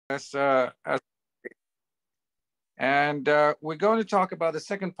And we're going to talk about the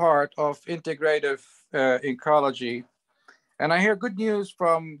second part of integrative oncology. And I hear good news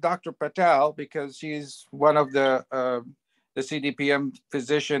from Dr. Patel because she's one of the CDPM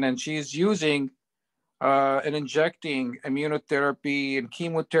physician, and she's using and injecting immunotherapy and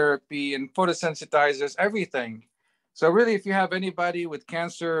chemotherapy and photosensitizers, everything. So really, if you have anybody with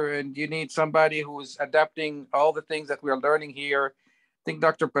cancer and you need somebody who's adapting all the things that we are learning here, I think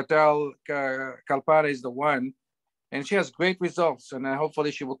Dr. Patel Kalpana is the one, and she has great results. And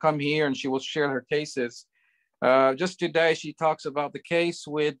hopefully she will come here and she will share her cases. Just today, she talks about the case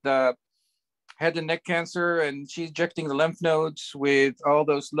with head and neck cancer, and she's injecting the lymph nodes with all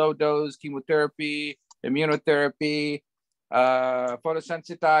those low dose chemotherapy, immunotherapy,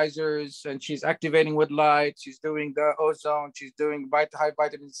 photosensitizers, and she's activating with light. She's doing the ozone. She's doing high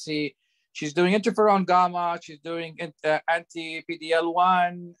vitamin C. She's doing interferon gamma. She's doing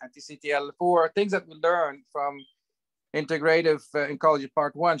anti-PD-L1, anti-CTLA4, things that we learned from integrative oncology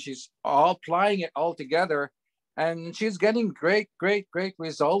part 1. She's all applying it all together, and she's getting great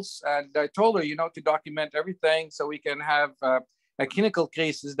results. And I told her, to document everything so we can have clinical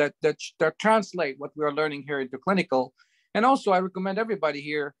cases that translate what we are learning here into clinical. And also, I recommend everybody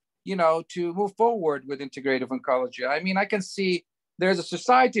here, to move forward with integrative oncology. I mean, I can see there's a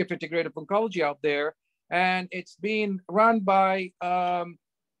society of integrative oncology out there, and it's being run by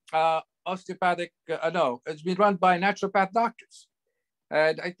it's been run by naturopath doctors.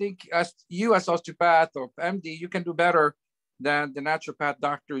 And I think as osteopath or MD, you can do better than the naturopath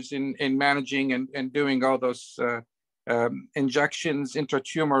doctors in managing and doing all those injections,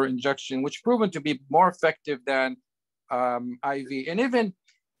 intratumor injection, which proven to be more effective than IV. And even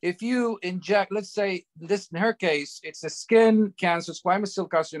if you inject, let's say this, in her case, it's a skin cancer, squamous cell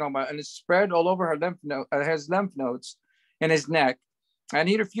carcinoma, and it's spread all over her lymph node, his lymph nodes in his neck. And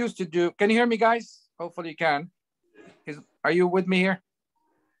he refused to do, can you hear me, guys? Hopefully you can. Are you with me here?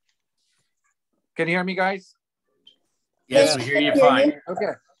 Can you hear me, guys? Yes, we hear you fine.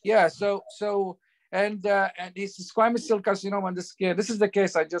 Okay. Yeah. So and it's squamous cell carcinoma on the skin. This is the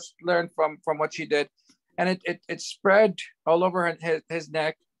case I just learned from what she did, and it spread all over his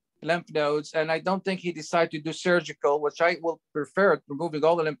neck, lymph nodes. And I don't think he decided to do surgical, which I will prefer, removing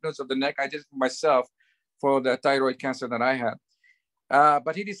all the lymph nodes of the neck. I did it for myself for the thyroid cancer that I had.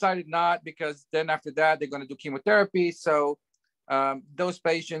 But he decided not, because then after that, they're going to do chemotherapy. So those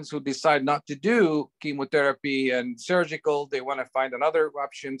patients who decide not to do chemotherapy and surgical, they want to find another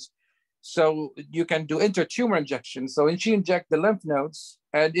options. So you can do intratumor injections. So she inject the lymph nodes.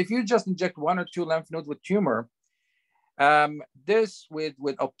 And if you just inject 1 or 2 lymph nodes with tumor, this with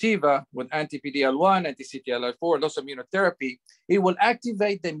Optiva, with anti-PD-L1, anti-CTLA4, those immunotherapy, it will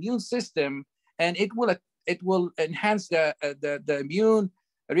activate the immune system, and it will enhance the immune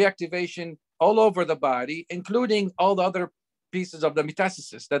reactivation all over the body, including all the other pieces of the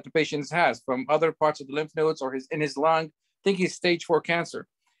metastasis that the patient has from other parts of the lymph nodes or in his lung. I think he's stage 4 cancer.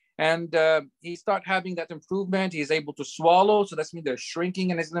 And he start having that improvement. He's able to swallow. So that's mean they're shrinking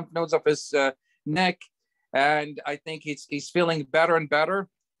in his lymph nodes of his neck. And I think he's feeling better and better.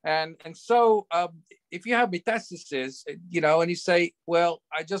 And so if you have metastasis, and you say, well,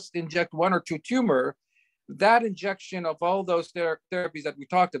 I just inject 1 or 2 tumor, that injection of all those therapies that we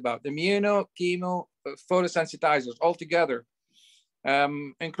talked about, immuno, chemo, photosensitizers all together,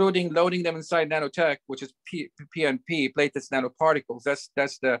 including loading them inside nanotech, which is PNP, platelets nanoparticles. That's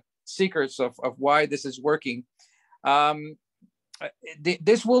the secrets of why this is working.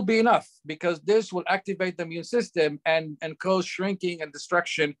 This will be enough, because this will activate the immune system and cause shrinking and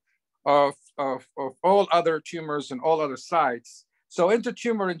destruction of all other tumors and all other sites. So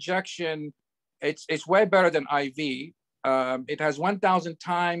intratumor injection, it's way better than IV. It has 1,000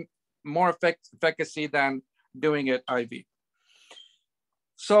 times more efficacy than doing it IV.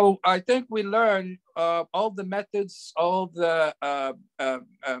 So I think we learned all the methods, all the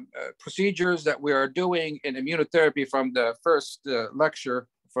procedures that we are doing in immunotherapy from the first lecture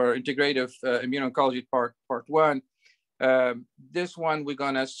for integrative immuno-oncology part 1. This one, we're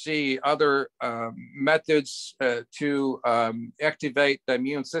gonna see other methods to activate the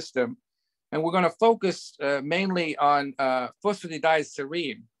immune system. And we're gonna focus mainly on phosphatidylserine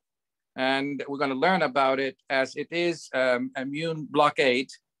serine. And we're gonna learn about it, as it is immune blockade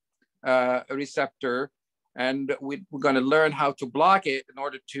receptor. And we're gonna learn how to block it in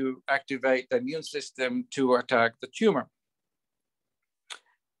order to activate the immune system to attack the tumor.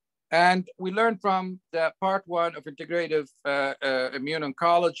 And we learned from the part 1 of integrative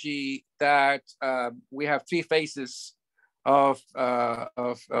immuno-oncology that we have 3 phases of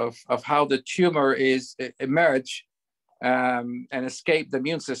how the tumor is emerge. and escape the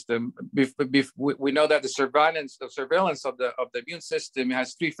immune system. We know that the surveillance of the immune system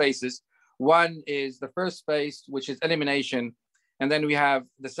has three phases. One is the first phase, which is elimination. And then we have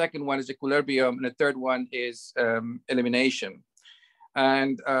the second one is equilibrium. And the third one is elimination.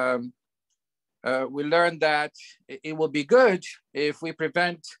 And we learned that it will be good if we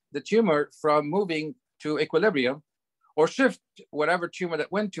prevent the tumor from moving to equilibrium or shift whatever tumor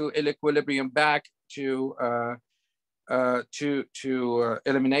that went to equilibrium back to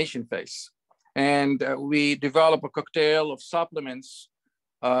elimination phase. And we develop a cocktail of supplements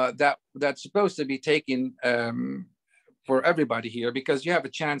that's supposed to be taken for everybody here, because you have a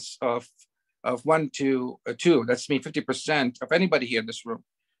chance of 1 to 2. That's mean 50% of anybody here in this room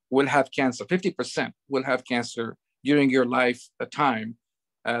will have cancer. 50% will have cancer during your lifetime.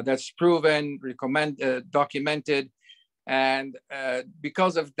 That's proven, documented. And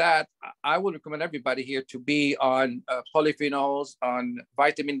because of that, I would recommend everybody here to be on polyphenols, on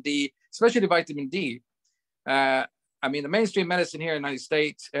vitamin D, especially vitamin D. I mean, the mainstream medicine here in the United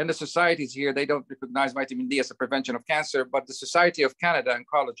States and the societies here, they don't recognize vitamin D as a prevention of cancer, but the Society of Canada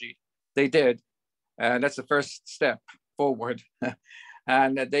Oncology, they did. And that's the first step forward.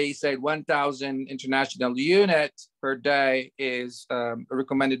 And they said 1,000 international units per day is a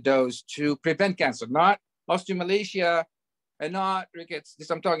recommended dose to prevent cancer, not osteomalacia and not rickets. This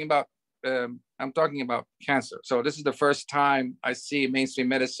I'm talking about cancer. So this is the first time I see mainstream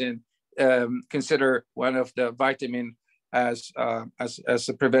medicine consider one of the vitamin as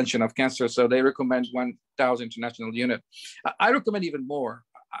a prevention of cancer. So they recommend 1,000 international unit. I recommend even more.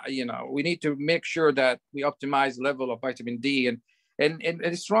 We need to make sure that we optimize the level of vitamin D, and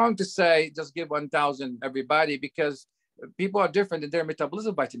it's wrong to say just give 1,000 everybody, because people are different in their metabolism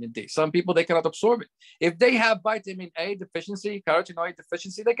of vitamin D. Some people, they cannot absorb it. If they have vitamin A deficiency, carotenoid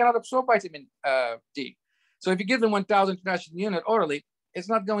deficiency, they cannot absorb vitamin D. So if you give them 1,000 international unit orally, it's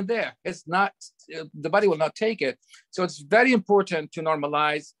not going there. It's not, the body will not take it. So it's very important to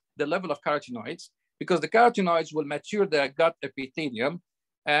normalize the level of carotenoids, because the carotenoids will mature the gut epithelium,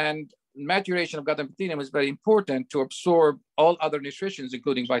 and maturation of gut epithelium is very important to absorb all other nutrients,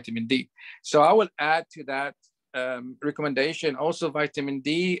 including vitamin D. So I will add to that recommendation also vitamin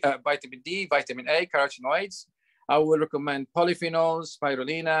D, vitamin A, carotenoids. I will recommend polyphenols,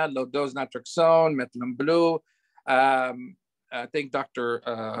 spirulina, low-dose naltrexone, methylene blue. I think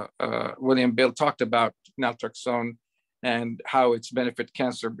Dr. William Bill talked about naltrexone and how it's benefit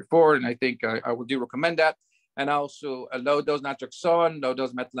cancer before, and I think I would do recommend that. And also a low-dose naltrexone,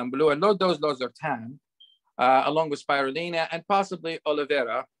 low-dose methylene blue, and low-dose losartan, along with spirulina and possibly aloe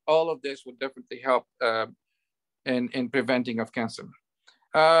vera. All of this would definitely help in preventing of cancer.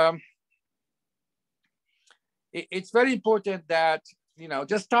 It's very important that,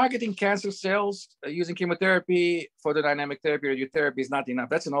 just targeting cancer cells using chemotherapy, photodynamic therapy, radiotherapy is not enough.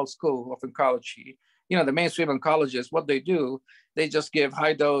 That's an old school of oncology. The mainstream oncologists, what they do, they just give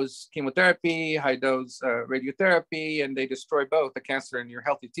high-dose chemotherapy, high-dose radiotherapy, and they destroy both the cancer and your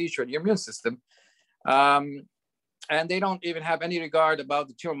healthy tissue and your immune system. And they don't even have any regard about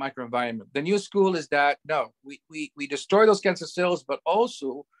the tumor microenvironment. The new school is that, no, we destroy those cancer cells, but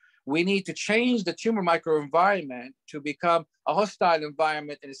also we need to change the tumor microenvironment to become a hostile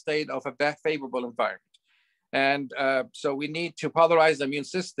environment in a state of a favorable environment. And so we need to polarize the immune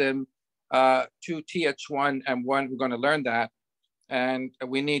system to Th1 and 1. We're going to learn that. And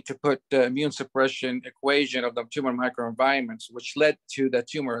we need to put the immune suppression equation of the tumor microenvironments, which led to the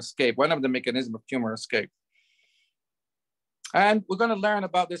tumor escape, one of the mechanisms of tumor escape. And we're going to learn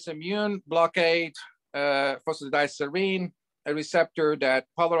about this immune blockade, phosphatidylserine, a receptor that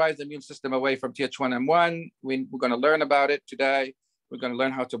polarizes the immune system away from Th1 and 1. We're going to learn about it today. We're going to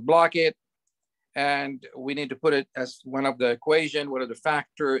learn how to block it. And we need to put it as one of the equation, one of the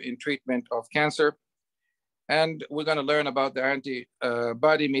factor in treatment of cancer. And we're going to learn about the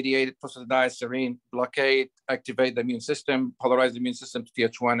antibody-mediated phosphatidylserine blockade, activate the immune system, polarize the immune system to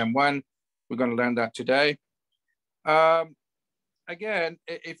Th1 and 1. We're going to learn that today. Again,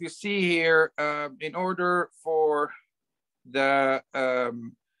 if you see here, in order for the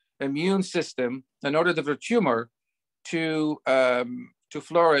immune system, in order for the tumor to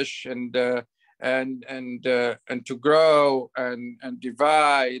flourish and to grow and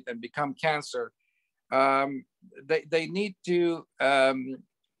divide and become cancer, they need to.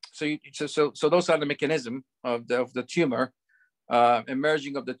 So those are the mechanism of the tumor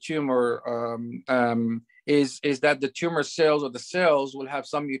emerging of the tumor. Is that the tumor cells or the cells will have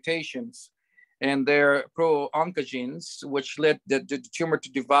some mutations in their pro-oncogenes, which led the tumor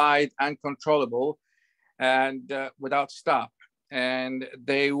to divide uncontrollable and without stop. And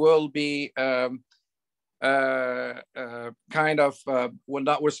they will be kind of will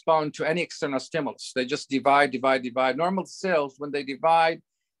not respond to any external stimulus. They just divide. Normal cells, when they divide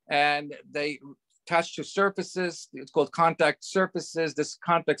and they attach to surfaces, it's called contact surfaces. This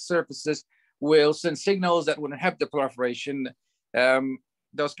contact surfaces will send signals that will inhibit the proliferation.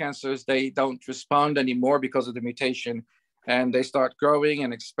 Those cancers, they don't respond anymore because of the mutation, and they start growing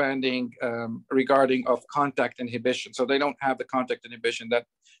and expanding regarding of contact inhibition. So they don't have the contact inhibition. That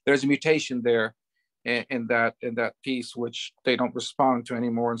there's a mutation there in that piece which they don't respond to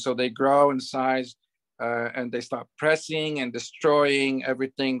anymore, and so they grow in size and they start pressing and destroying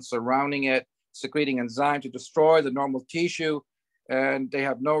everything surrounding it, secreting enzyme to destroy the normal tissue, and they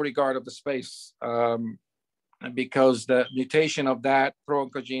have no regard of the space because the mutation of that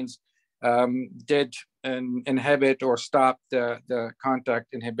pro-oncogenes did inhibit or stop the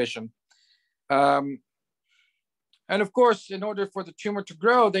contact inhibition. And of course, in order for the tumor to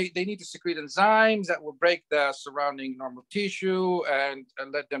grow, they need to secrete enzymes that will break the surrounding normal tissue and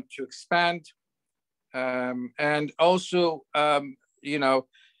let them to expand. And also,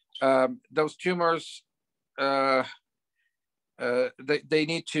 those tumors, they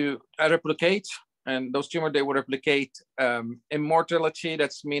need to replicate, and those tumors, they will replicate immortality.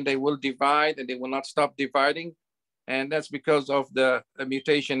 That's mean they will divide and they will not stop dividing. And that's because of the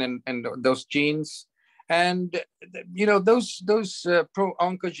mutation in those genes. And, those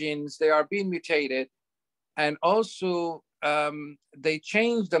pro-oncogenes, they are being mutated. And also, they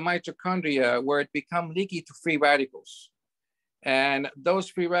change the mitochondria where it becomes leaky to free radicals. And those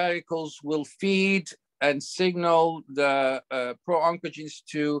free radicals will feed and signal the pro-oncogenes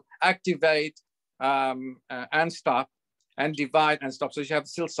to activate and stop, and divide and stop. So you have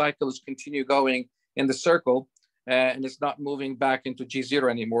cell cycles continue going in the circle, and it's not moving back into G0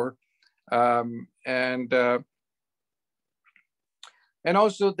 anymore. And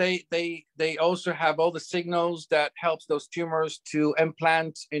also they also have all the signals that helps those tumors to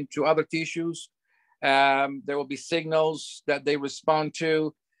implant into other tissues. There will be signals that they respond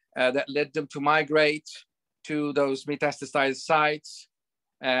to that led them to migrate to those metastasized sites,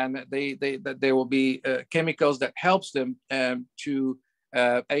 and there will be chemicals that helps them to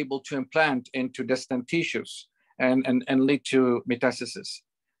able to implant into distant tissues and lead to metastasis.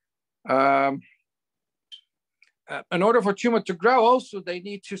 In order for tumor to grow, also they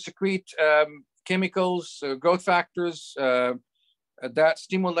need to secrete chemicals, growth factors that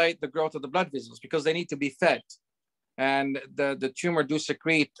stimulate the growth of the blood vessels, because they need to be fed. And the tumor do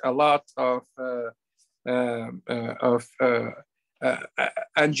secrete a lot of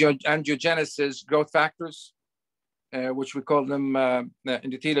angiogenesis growth factors, which we call them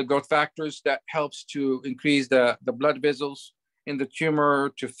endothelial growth factors, that helps to increase the blood vessels in the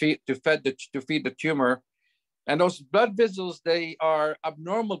tumor to feed the tumor. And those blood vessels, they are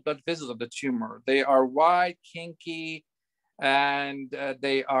abnormal blood vessels of the tumor. They are wide, kinky, and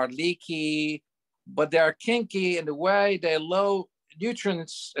they are leaky, but they are kinky in the way they allow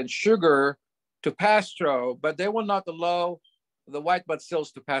nutrients and sugar to pass through, but they will not allow the white blood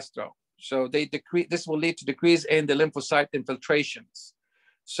cells to pass through. So they decrease. This will lead to decrease in the lymphocyte infiltrations.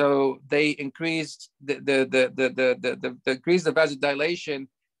 So they increase increase the vasodilation.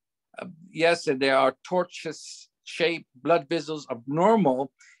 Yes, and there are tortuous-shaped blood vessels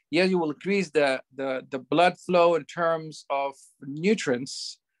abnormal. Yeah, you will increase the blood flow in terms of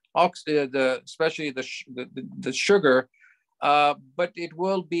nutrients, especially the sugar, but it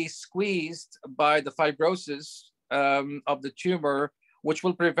will be squeezed by the fibrosis of the tumor, which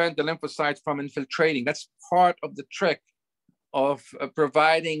will prevent the lymphocytes from infiltrating. That's part of the trick of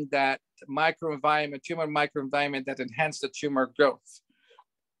providing that microenvironment, tumor microenvironment that enhance the tumor growth.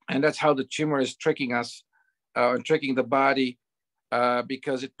 And that's how the tumor is tricking us, tricking the body,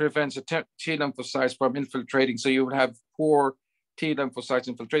 because it prevents the T lymphocytes from infiltrating. So you would have poor T lymphocytes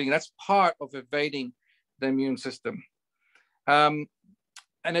infiltrating. That's part of evading the immune system. In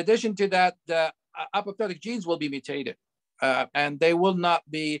addition to that, the apoptotic genes will be mutated, and they will not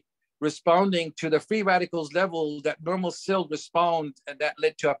be responding to the free radicals level that normal cells respond, and that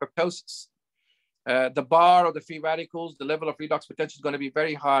led to apoptosis. The bar of the free radicals, the level of redox potential is going to be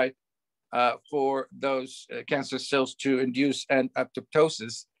very high for those cancer cells to induce an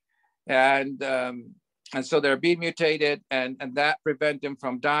apoptosis. And so they're being mutated, and that prevent them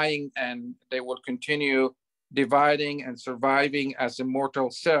from dying, and they will continue dividing and surviving as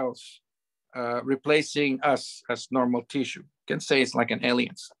immortal cells, replacing us as normal tissue. You can say it's like an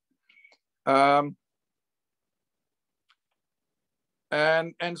aliens.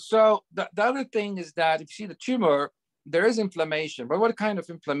 And so the other thing is that if you see the tumor, there is inflammation. But what kind of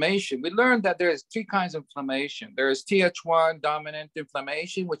inflammation? We learned that there is 3 kinds of inflammation. There is Th1 dominant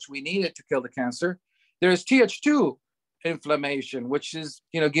inflammation, which we needed to kill the cancer. There's Th2 inflammation, which is,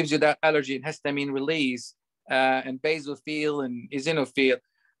 gives you that allergy and histamine release, and basophil and eosinophil.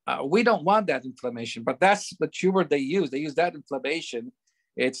 We don't want that inflammation, but that's the tumor they use. They use that inflammation.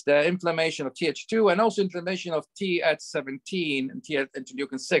 It's the inflammation of Th2 and also inflammation of Th17 and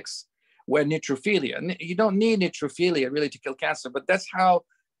interleukin 6, where neutrophilia. You don't need neutrophilia really to kill cancer, but that's how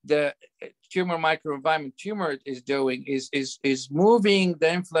the tumor microenvironment tumor is doing, is moving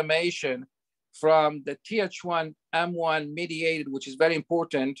the inflammation from the Th1 M1 mediated, which is very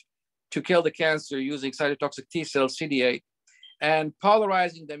important to kill the cancer using cytotoxic T cells, CD8, and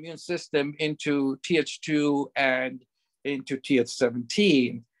polarizing the immune system into Th2 and into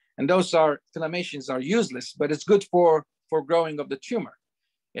Th17. And those inflammations are useless, but it's good for growing of the tumor.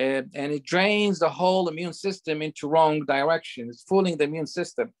 And it drains the whole immune system into wrong direction. It's fooling the immune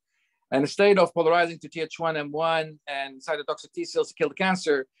system. And instead of polarizing to Th1 M1 and cytotoxic T cells to kill the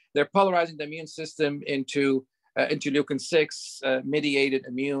cancer, they're polarizing the immune system into interleukin 6 mediated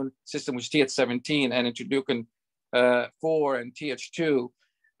immune system, which is Th17, and interleukin 4 and Th2.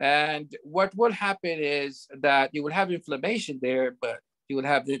 And what will happen is that you will have inflammation there, but you would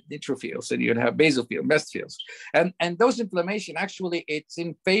have the neutrophils and you would have basophil, mesophiles. And those inflammation, actually, it's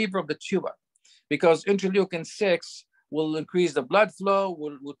in favor of the tumor, because interleukin 6 will increase the blood flow,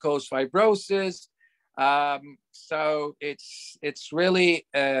 will cause fibrosis. So it's really,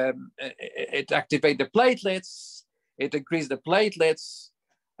 it activates the platelets, it increases the platelets.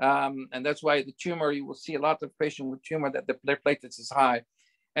 And that's why the tumor, you will see a lot of patients with tumor that their platelets is high.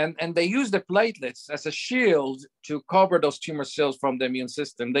 And they use the platelets as a shield to cover those tumor cells from the immune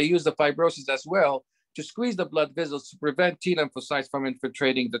system. They use the fibrosis as well to squeeze the blood vessels to prevent T lymphocytes from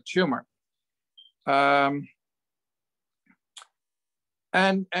infiltrating the tumor.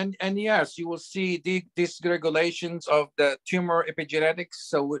 And yes, you will see the dysregulations of the tumor epigenetics.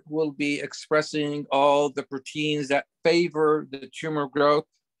 So it will be expressing all the proteins that favor the tumor growth,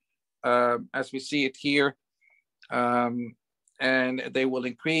 as we see it here. And they will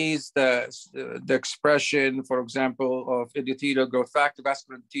increase the expression, for example, of endothelial growth factor,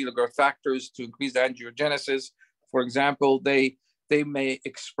 vascular endothelial growth factors to increase the angiogenesis. For example, they may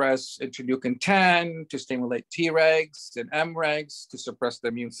express interleukin 10 to stimulate Tregs and Mregs to suppress the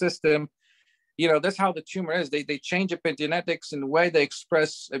immune system. That's how the tumor is. They change epigenetics in the way they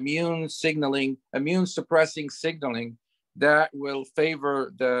express immune signaling, immune suppressing signaling that will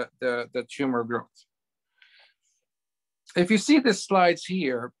favor the tumor growth. If you see the slides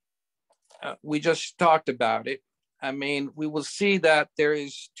here, we just talked about it. I mean, we will see that there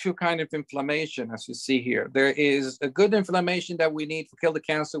is two kinds of inflammation, as you see here. There is a good inflammation that we need to kill the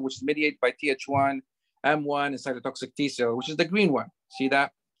cancer, which is mediated by Th1, M1, and cytotoxic T cell, which is the green one. See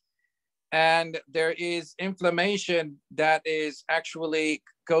that? And there is inflammation that is actually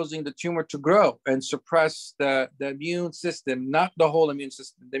causing the tumor to grow and suppress the immune system, not the whole immune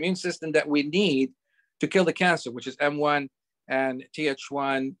system, the immune system that we need to kill the cancer, which is M1 and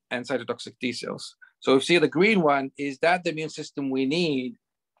Th1 and cytotoxic T cells. So if you see the green one, is that the immune system we need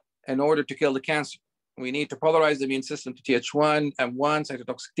in order to kill the cancer? We need to polarize the immune system to Th1, M1,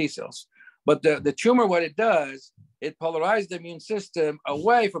 cytotoxic T cells. But the tumor, what it does, it polarizes the immune system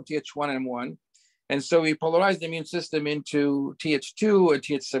away from Th1 and M1. And so we polarize the immune system into Th2 and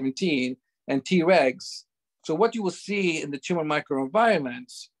Th17 and Tregs. So what you will see in the tumor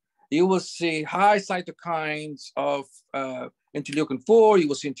microenvironments, you will see high cytokines of interleukin 4, you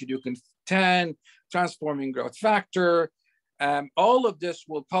will see interleukin 10, transforming growth factor. All of this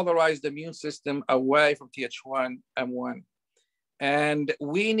will polarize the immune system away from Th1, M1. And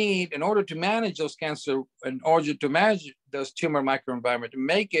we need, in order to manage those cancer, in order to manage those tumor microenvironment, to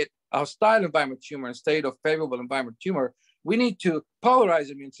make it a hostile environment tumor instead of favorable environment tumor, we need to polarize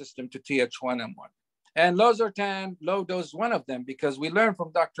the immune system to Th1, M1. And losartan, low dose is one of them, because we learned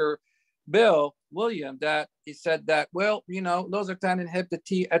from Dr. Bill William that he said that, well, losartan inhibits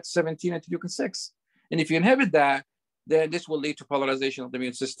the Th17 and interleukin 6. And if you inhibit that, then this will lead to polarization of the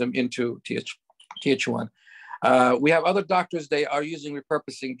immune system into Th1. We have other doctors, they are using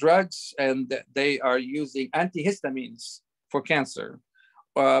repurposing drugs, and they are using antihistamines for cancer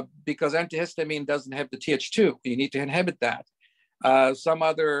because antihistamine doesn't have the Th2. You need to inhibit that. Some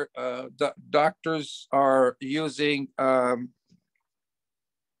other doctors are using,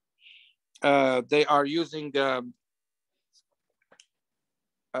 they're using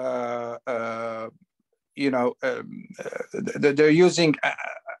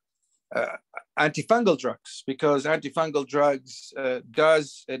antifungal drugs, because antifungal drugs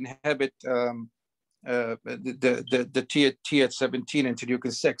does inhibit the Th17 and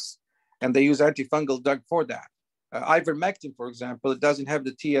interleukin 6, and they use antifungal drug for that. Ivermectin, for example, it doesn't have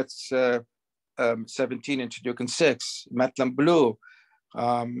the 17 interleukin 6, McCarran Blvd,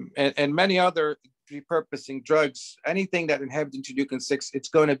 and many other repurposing drugs. Anything that inhibits interleukin 6, it's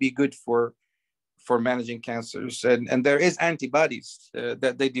going to be good for managing cancers. And there is antibodies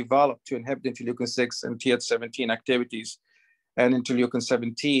that they develop to inhibit interleukin 6 and Th17 activities, and interleukin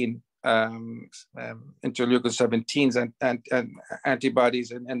 17, interleukin 17s and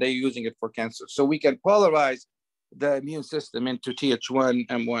antibodies, and they're using it for cancer. So we can polarize the immune system into Th1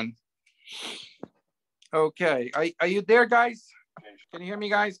 M1. Okay, are you there, guys? Can you hear me,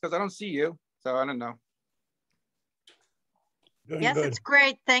 guys? Because I don't see you, so I don't know. Yes, it's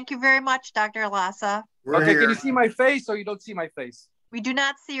great. Thank you very much, Dr. Halasa. Okay, can you see my face or you don't see my face? We do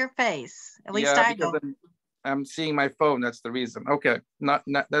not see your face. At least I do. I'm seeing my phone. That's the reason. Okay, not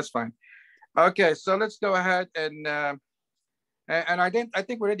that's fine. Okay, so let's go ahead and I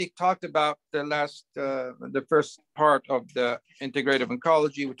think we already talked about the first part of the integrative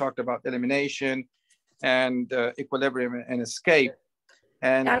oncology. We talked about elimination and equilibrium and escape.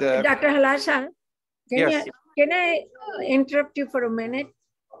 And Dr. Halasa, yes. Can I interrupt you for a minute?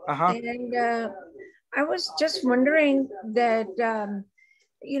 Uh-huh. And I was just wondering that,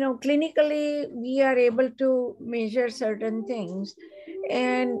 clinically, we are able to measure certain things.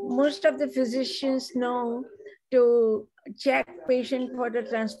 And most of the physicians know to check patient for the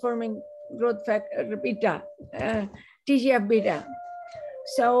transforming growth factor beta, TGF beta.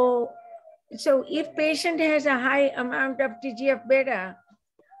 So if patient has a high amount of TGF beta,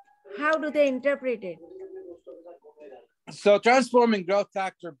 how do they interpret it? So transforming growth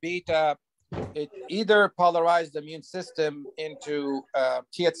factor beta, it either polarized the immune system into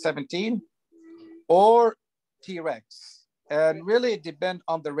Th17 or Tregs. And really it depends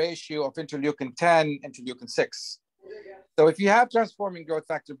on the ratio of interleukin 10, interleukin 6. So if you have transforming growth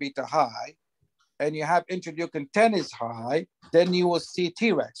factor beta high and you have interleukin 10 is high, then you will see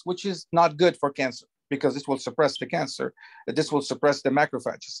Tregs, which is not good for cancer because this will suppress the cancer. This will suppress the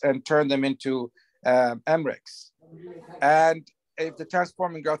macrophages and turn them into MREGs. And if the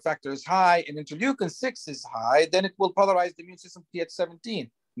transforming growth factor is high and interleukin 6 is high, then it will polarize the immune system to Th17.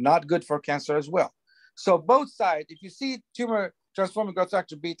 Not good for cancer as well. So both sides, if you see tumor transforming growth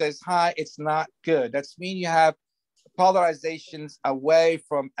factor beta is high, it's not good. That's mean you have polarizations away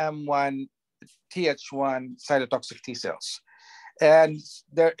from M1, Th1 cytotoxic T cells. And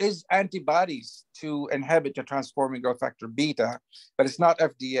there is antibodies to inhibit the transforming growth factor beta, but it's not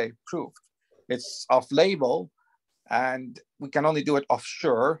FDA approved. It's off-label, and we can only do it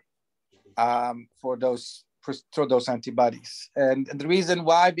offshore for those antibodies. And the reason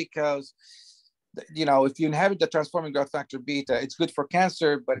why, because if you inhibit the transforming growth factor beta, it's good for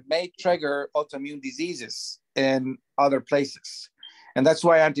cancer, but it may trigger autoimmune diseases in other places. And that's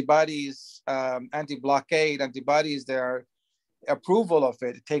why antibodies, anti-blockade antibodies, their approval of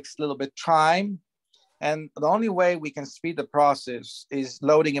it takes a little bit time. And the only way we can speed the process is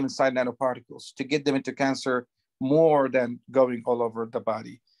loading them inside nanoparticles to get them into cancer more than going all over the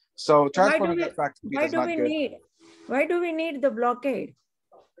body. So transforming growth factor beta is not good. Why do we need the blockade?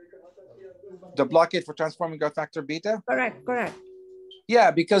 The blockade for transforming growth factor beta? Correct.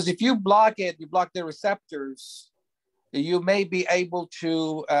 Yeah, because if you block it, you block the receptors, you may be able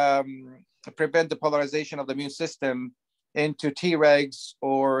to prevent the polarization of the immune system into Tregs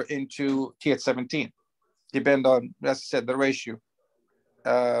or into Th17, depend on, as I said, the ratio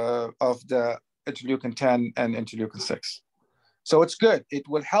of the interleukin 10 and interleukin 6. So it's good. It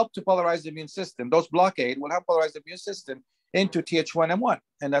will help to polarize the immune system. Those blockade will help polarize the immune system into Th1 M1,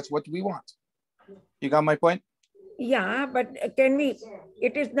 and that's what we want. You got my point? Yeah, but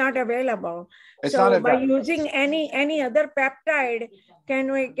it is not available. It's so not available. By using any other peptide,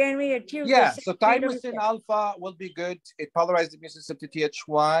 can we achieve? Yeah, so thymosin alpha will be good. It polarizes the immune system to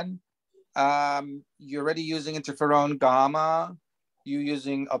Th1. You're already using interferon gamma. You're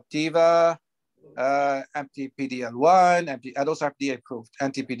using Optiva, anti-PD-L1, those are FDA approved.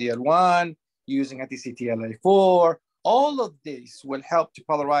 Anti-PD-L1, using anti-CTLA4. All of these will help to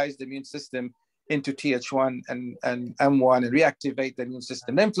polarize the immune system into Th1 and M1 and reactivate the immune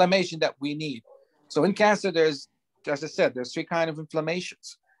system. The inflammation that we need. So in cancer, there's, as I said, there's three kinds of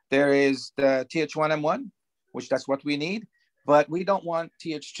inflammations. There is the Th1 M1, which that's what we need, but we don't want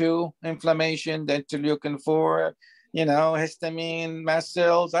Th2 inflammation, the interleukin 4, histamine, mast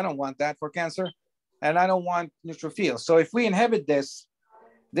cells. I don't want that for cancer. And I don't want neutrophils. So if we inhibit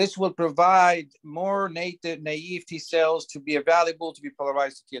this will provide more naive T cells to be available to be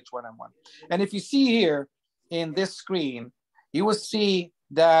polarized to Th1 M1. And if you see here in this screen, you will see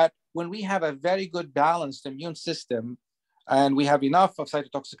that when we have a very good balanced immune system and we have enough of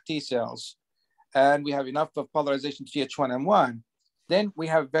cytotoxic T cells and we have enough of polarization to Th1 M1, then we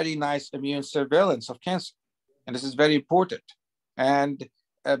have very nice immune surveillance of cancer. And this is very important. And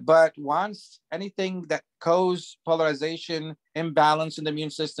but once anything that causes polarization, imbalance in the immune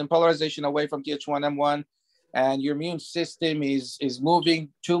system, polarization away from Th1/M1, and your immune system is moving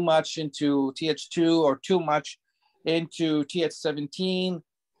too much into Th2 or too much into Th17,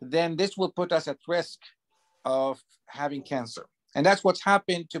 then this will put us at risk of having cancer. And that's what's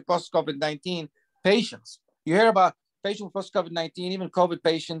happened to post-COVID-19 patients. You hear about patients with post-COVID-19, even COVID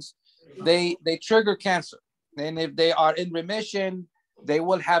patients, they trigger cancer. And if they are in remission, they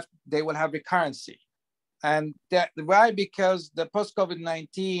will have recurrency. And that why? Because the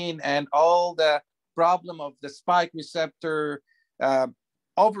post-COVID-19 and all the problem of the spike receptor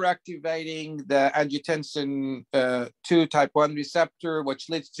overactivating the angiotensin 2 type 1 receptor, which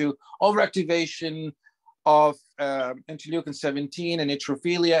leads to overactivation of interleukin 17 and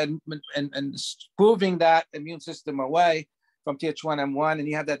neutrophilia, and moving that immune system away from Th1/M1, and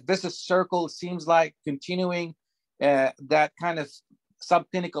you have that vicious circle, seems like continuing that kind of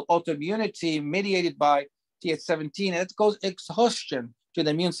subclinical autoimmunity mediated by Th17, and it goes exhaustion to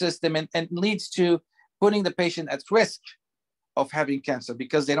the immune system and leads to putting the patient at risk of having cancer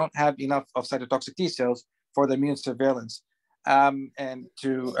because they don't have enough of cytotoxic T cells for the immune surveillance and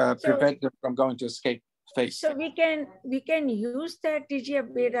to prevent them from going to escape phase. So we can use that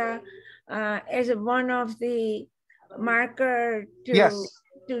TGF-beta as one of the marker to Yes.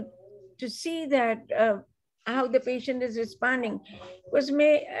 to see that how the patient is responding. Because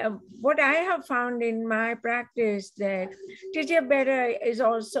what I have found in my practice that TGF-beta is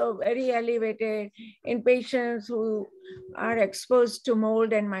also very elevated in patients who are exposed to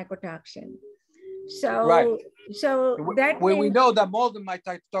mold and mycotoxin. So, right. So that when we know that mold and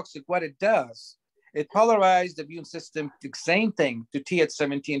mycotoxic, what it does, it polarizes the immune system, the same thing to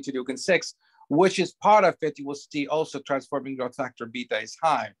Th17 to interleukin 6, which is part of it. You will see also transforming growth factor beta is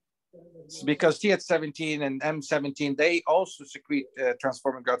high. It's because Th17 and M17, they also secrete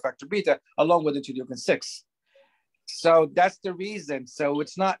transforming growth factor beta along with interleukin 6. So that's the reason. So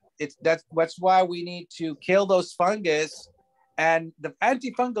that's why we need to kill those fungus, and the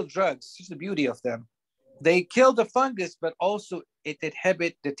antifungal drugs, this is the beauty of them. They kill the fungus, but also it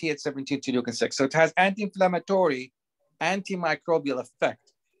inhibit the Th17 interleukin 6. So it has anti-inflammatory, antimicrobial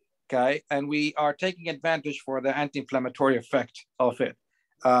effect. Okay, and we are taking advantage for the anti-inflammatory effect of it,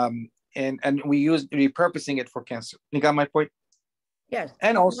 and we use repurposing it for cancer. You got my point? Yes.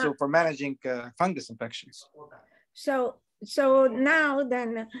 And also for managing fungus infections. So now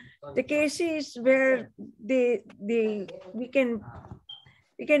then, the cases where we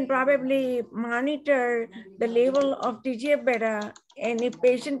can probably monitor the level of TGF-beta, and if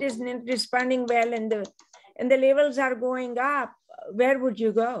patient is not responding well and the levels are going up, where would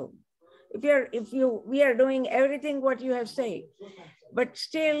you go? If we are doing everything what you have said, but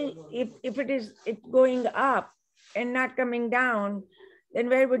still if it is going up and not coming down, then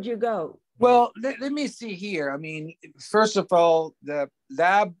where would you go? Well, let me see here. I mean, first of all, the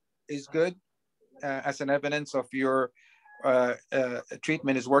lab is good as an evidence of your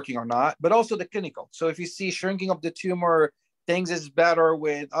treatment is working or not, but also the clinical. So if you see shrinking of the tumor, things is better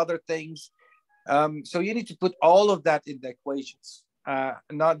with other things. So you need to put all of that in the equations,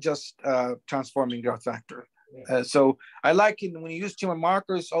 not just transforming growth factor. So I like it when you use tumor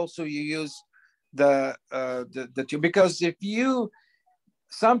markers. Also, you use the tumor, because if you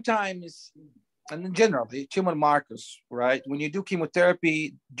sometimes, and generally tumor markers, right? When you do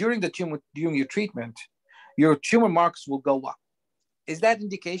chemotherapy during your treatment, your tumor markers will go up. Is that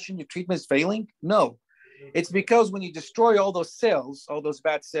indication your treatment is failing? No. It's because when you destroy all those cells, all those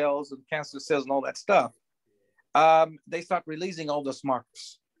bad cells and cancer cells and all that stuff, they start releasing all those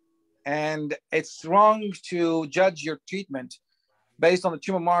markers. And it's wrong to judge your treatment based on the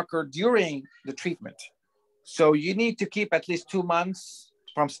tumor marker during the treatment. So you need to keep at least 2 months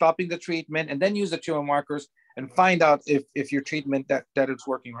from stopping the treatment and then use the tumor markers and find out if your treatment that it's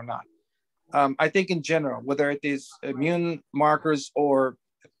working or not. I think in general, whether it is immune markers or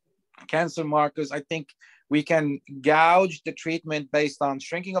cancer markers, I think we can gauge the treatment based on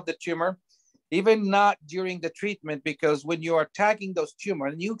shrinking of the tumor, even not during the treatment, because when you are attacking those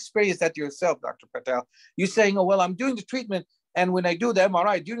tumors, and you experience that yourself, Dr. Patel, you're saying, oh, well, I'm doing the treatment, and when I do the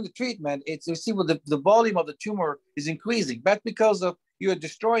MRI during the treatment, you see well, the volume of the tumor is increasing. That's because of you're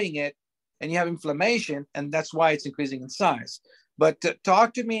destroying it and you have inflammation, and that's why it's increasing in size. But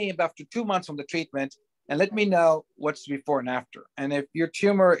talk to me after 2 months from the treatment and let me know what's before and after. And if your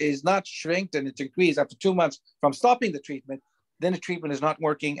tumor is not shrinked and it's increased after 2 months from stopping the treatment, then the treatment is not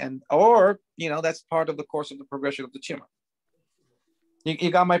working, or that's part of the course of the progression of the tumor. You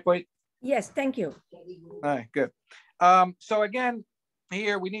got my point? Yes, thank you. All right, good. So again,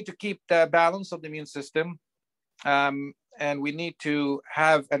 here we need to keep the balance of the immune system. And we need to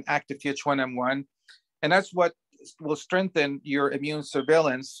have an active Th1M1. And that's what will strengthen your immune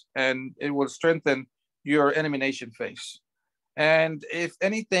surveillance, and it will strengthen your elimination phase. And if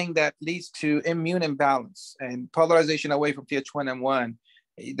anything that leads to immune imbalance and polarization away from Th1M1,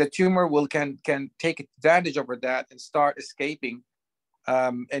 the tumor can take advantage over that and start escaping.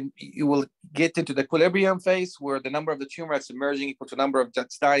 And you will get into the equilibrium phase where the number of the tumor that's emerging equal to the number of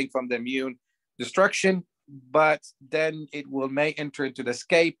that's dying from the immune destruction. But then it may enter into the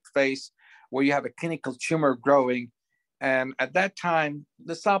escape phase where you have a clinical tumor growing. And at that time,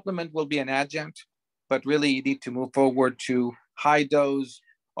 the supplement will be an adjunct, but really you need to move forward to high dose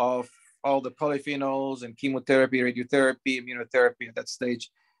of all the polyphenols and chemotherapy, radiotherapy, immunotherapy at that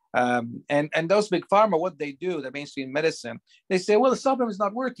stage. And those big pharma, what they do, the mainstream medicine, they say, well, the supplement is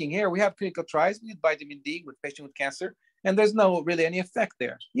not working here. We have clinical trials, we need vitamin D with patients with cancer, and there's no really any effect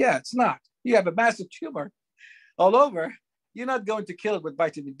there. Yeah, it's not. You have a massive tumor all over. You're not going to kill it with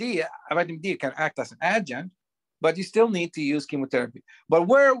vitamin D. Vitamin D can act as an adjunct, but you still need to use chemotherapy. But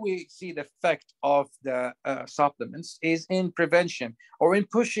where we see the effect of the supplements is in prevention, or in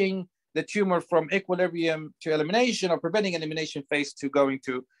pushing the tumor from equilibrium to elimination, or preventing elimination phase to going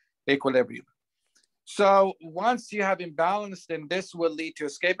to equilibrium. So once you have imbalance, then this will lead to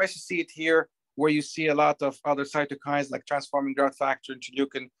escape. As you see it here, where you see a lot of other cytokines like transforming growth factor,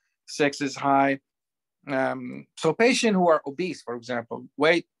 interleukin-6 is high. So patients who are obese, for example,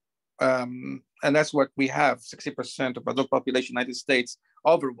 weight, and that's what we have, 60% of adult population in the United States,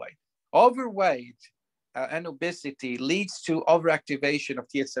 overweight. Overweight and obesity leads to overactivation of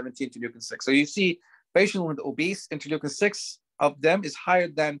Th17 interleukin-6. So you see patients with obese, interleukin-6 of them is higher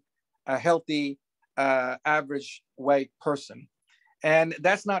than a healthy average weight person. And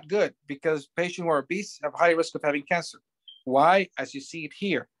that's not good, because patients who are obese have high risk of having cancer. Why? As you see it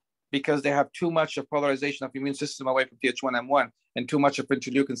here, because they have too much of polarization of the immune system away from Th1M1 and too much of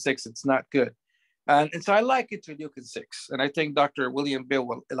interleukin-6. It's not good. And so I like interleukin-6. And I think Dr. William Bill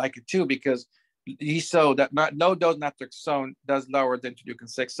will like it too, because he saw that no dose naltrexone does lower the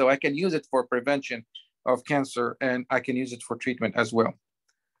interleukin-6. So I can use it for prevention of cancer, and I can use it for treatment as well.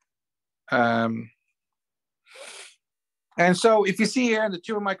 And so if you see here in the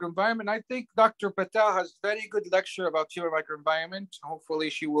tumor microenvironment, I think Dr. Patel has very good lecture about tumor microenvironment. Hopefully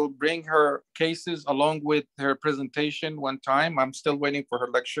she will bring her cases along with her presentation one time. I'm still waiting for her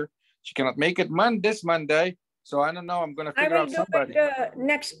lecture. She cannot make it this Monday. So I don't know, I'm gonna figure out somebody.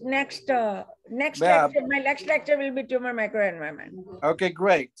 Next lecture. My next lecture will be tumor microenvironment. Okay,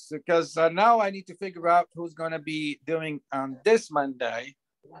 great. Because now I need to figure out who's gonna be doing on this Monday.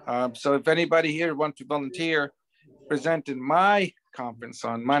 So if anybody here wants to volunteer, present in my conference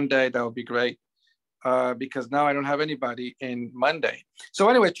on Monday, that would be great, because now I don't have anybody in Monday. So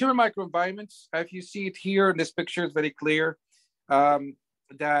anyway, tumor microenvironments, if you see it here in this picture, it's very clear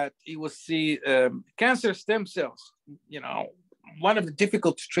that you will see cancer stem cells, one of the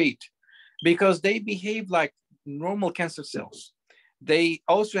difficult to treat, because they behave like normal cancer cells. They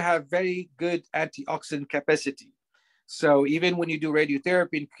also have very good antioxidant capacity. So even when you do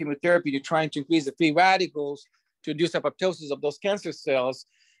radiotherapy and chemotherapy, you're trying to increase the free radicals to induce apoptosis of those cancer cells,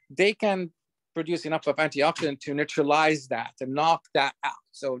 they can produce enough of antioxidant to neutralize that and knock that out.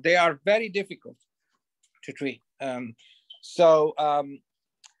 So they are very difficult to treat. So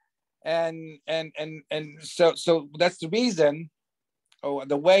that's the reason,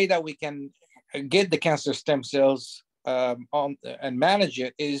 the way that we can get the cancer stem cells and manage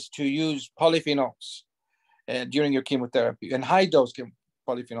it is to use polyphenols during your chemotherapy, and high dose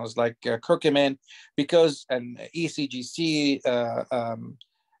polyphenols like curcumin, because an ECGC,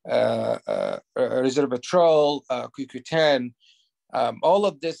 resveratrol, CoQ10, all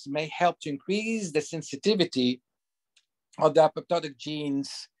of this may help to increase the sensitivity of the apoptotic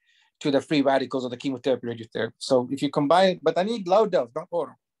genes to the free radicals of the chemotherapy, radiotherapy. So if you combine, but I need low dose, not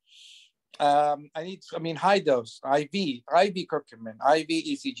oral. I mean high dose, IV curcumin, IV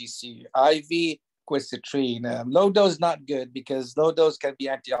ECGC, IV quercetrine. Low dose not good, because low dose can be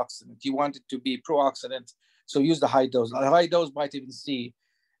antioxidant. You want it to be pro-oxidant, so use the high dose. High dose vitamin C,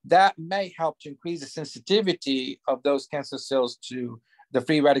 that may help to increase the sensitivity of those cancer cells to the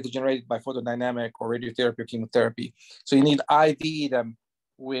free radicals generated by photodynamic or radiotherapy or chemotherapy. So you need IV them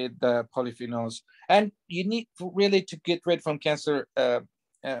with polyphenols. And you need really to get rid from cancer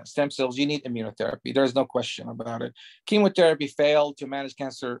stem cells, you need immunotherapy. There's no question about it. Chemotherapy failed to manage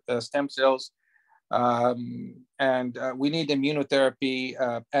cancer stem cells. And we need immunotherapy,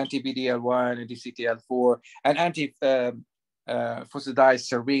 anti-BDL1, anti-CTL4, and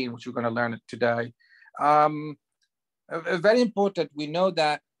anti-phosphatidylserine, which we're going to learn today. very important. We know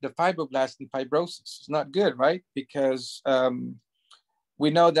that the fibroblast and fibrosis is not good, right? Because we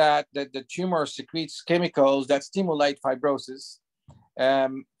know that the tumor secretes chemicals that stimulate fibrosis.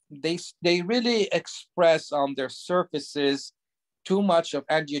 They really express on their surfaces too much of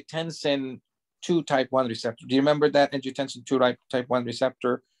angiotensin 2 type 1 receptor. Do you remember that angiotensin 2 type 1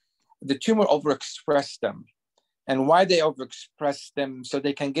 receptor? The tumor overexpressed them. And why they overexpress them? So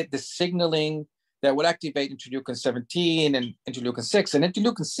they can get the signaling that will activate interleukin 17 and interleukin 6. And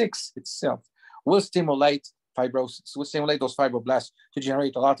interleukin 6 itself will stimulate fibrosis, will stimulate those fibroblasts to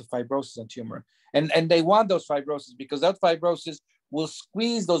generate a lot of fibrosis in tumor. And they want those fibrosis because that fibrosis will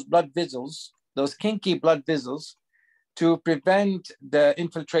squeeze those blood vessels, those kinky blood vessels, to prevent the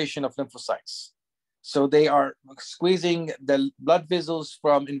infiltration of lymphocytes. So they are squeezing the blood vessels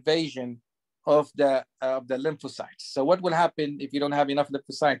from invasion of the lymphocytes. So what will happen if you don't have enough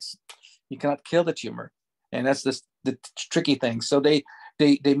lymphocytes? You cannot kill the tumor. And that's the tricky thing. So they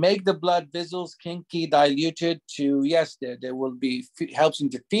make the blood vessels kinky, diluted to, yes, there will be helps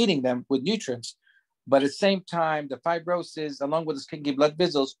into feeding them with nutrients. But at the same time, the fibrosis, along with the kinky blood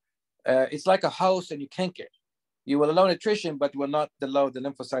vessels, it's like a house and you kink it. You will allow nutrition, but will not allow the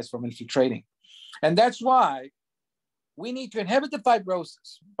lymphocytes from infiltrating. And that's why we need to inhibit the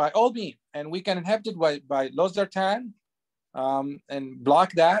fibrosis by all means. And we can inhibit it by losartan and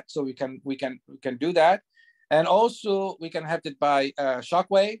block that. So we can do that. And also we can inhibit it by shock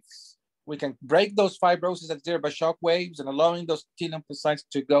waves. We can break those fibrosis that's there by shock waves and allowing those T lymphocytes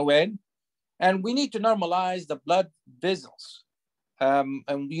to go in. And we need to normalize the blood vessels.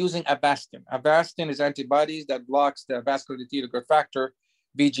 And using Avastin. Avastin is antibodies that blocks the vascular endothelial growth factor,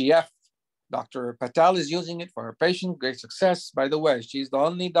 VEGF. Dr. Patel is using it for her patient. Great success. By the way, she's the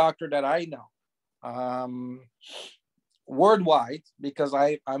only doctor that I know worldwide, because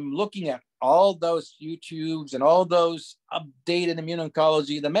I'm looking at all those YouTubes and all those updated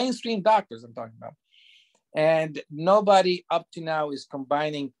immuno-oncology, the mainstream doctors I'm talking about. And nobody up to now is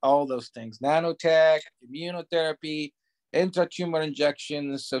combining all those things. Nanotech, immunotherapy, intratumor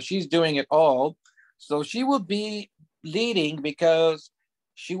injections. So she's doing it all. So she will be leading because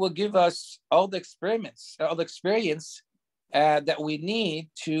she will give us all the experience that we need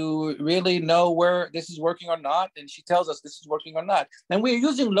to really know where this is working or not. And she tells us this is working or not. And we're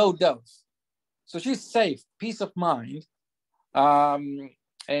using low dose. So she's safe, peace of mind,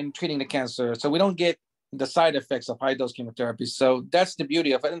 and treating the cancer. So we don't get the side effects of high dose chemotherapy. So that's the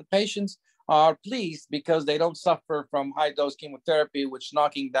beauty of it. And the patients are pleased because they don't suffer from high dose chemotherapy, which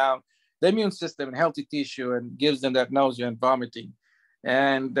knocking down the immune system and healthy tissue and gives them that nausea and vomiting.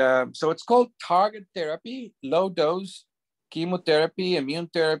 And so it's called target therapy, low dose chemotherapy, immune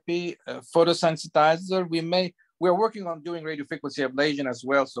therapy, photosensitizer. We're working on doing radiofrequency ablation as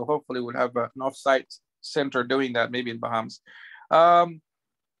well. So hopefully we'll have an offsite center doing that, maybe in Bahamas.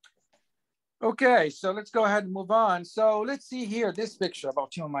 Okay, so let's go ahead and move on. So let's see here, this picture about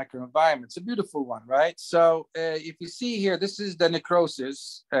tumor microenvironment. It's a beautiful one, right? So if you see here, this is the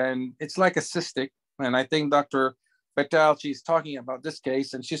necrosis, and it's like a cystic. And I think Dr. Patel, she's talking about this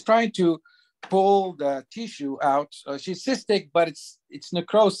case, and she's trying to pull the tissue out. She's cystic, but it's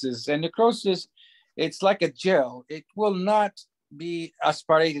necrosis. And necrosis, it's like a gel. It will not be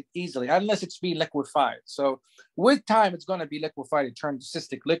aspirated easily unless it's being liquefied. So with time, it's going to be liquefied and turned to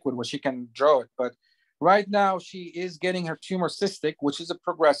cystic liquid where she can draw it. But right now, she is getting her tumor cystic, which is a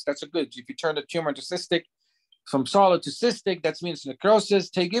progress. That's a good. If you turn the tumor into cystic, from solid to cystic, that means necrosis.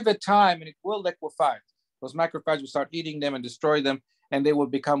 To give it time, and it will liquefy. Those macrophages will start eating them and destroy them, and they will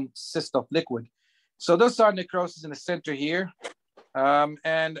become cyst of liquid. So those are necrosis in the center here.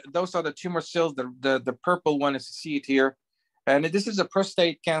 And those are the tumor cells, the purple one, as you see it here. And this is a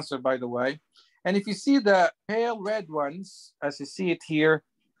prostate cancer, by the way. And if you see the pale red ones, as you see it here,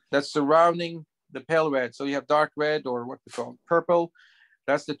 that's surrounding the pale red. So you have dark red, or what we call purple.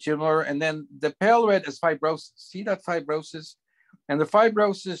 That's the tumor. And then the pale red is fibrosis. See that fibrosis? And the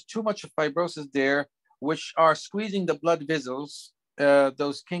fibrosis, too much of fibrosis there, which are squeezing the blood vessels,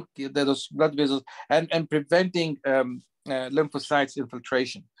 those blood vessels, and preventing lymphocytes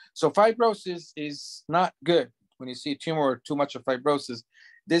infiltration. So fibrosis is not good. When you see a tumor or too much of fibrosis,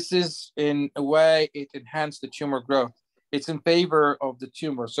 this is, in a way, it enhances the tumor growth. It's in favor of the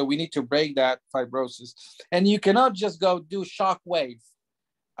tumor. So we need to break that fibrosis. And you cannot just go do shock wave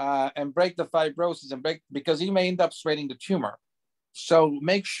and break the fibrosis because you may end up spreading the tumor. So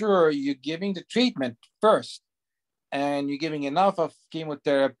make sure you're giving the treatment first, and you're giving enough of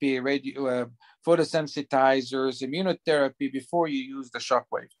chemotherapy, photosensitizers, immunotherapy before you use the shock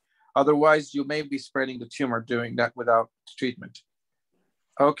wave. Otherwise, you may be spreading the tumor doing that without treatment.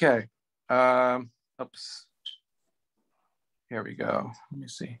 Okay. Oops. Here we go. Let me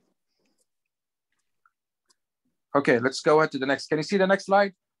see. Okay, let's go ahead to the next. Can you see the next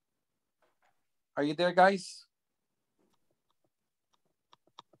slide? Are you there, guys?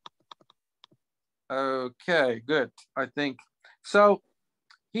 Okay, good. I think so.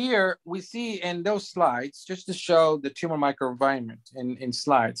 Here we see in those slides, just to show the tumor microenvironment in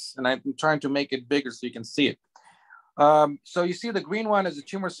slides, and I'm trying to make it bigger so you can see it. So you see the green one is the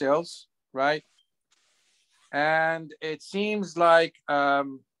tumor cells, right? And it seems like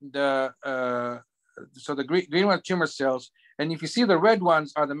so the green one tumor cells, and if you see the red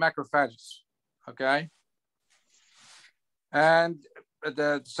ones are the macrophages, okay? And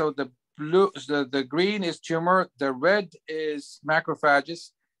so the blue, the green is tumor, the red is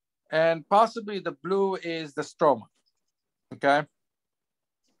macrophages, and possibly the blue is the stroma, okay?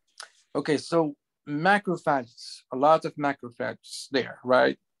 Okay, so macrophages, a lot of macrophages there,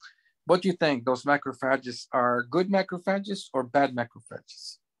 right? What do you think? Those macrophages are good macrophages or bad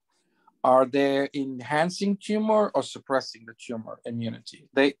macrophages? Are they enhancing tumor or suppressing the tumor immunity?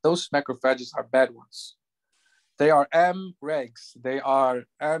 Those macrophages are bad ones. They are M-regs, they are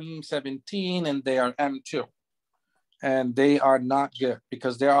M17 and they are M2. And they are not good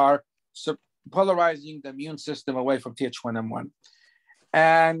because they are polarizing the immune system away from Th1/M1.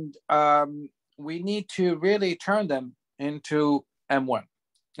 And we need to really turn them into M1.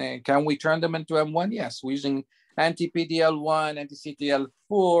 And can we turn them into M1? Yes, we're using anti-PD-L1,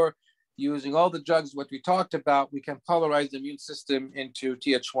 anti-CTL4, using all the drugs, what we talked about, we can polarize the immune system into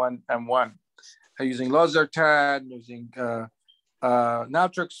Th1/M1. Using losartan, using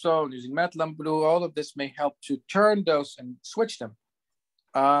naltrexone, using methylene blue, all of this may help to turn those and switch them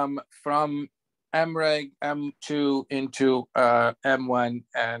from MREG, M2 into M1,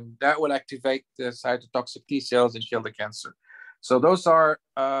 and that will activate the cytotoxic T cells and kill the cancer. So those are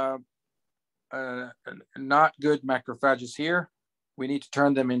not good macrophages here. We need to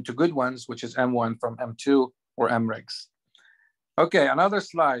turn them into good ones, which is M1 from M2 or MREGs. Okay, another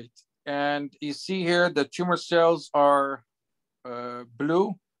slide. And you see here the tumor cells are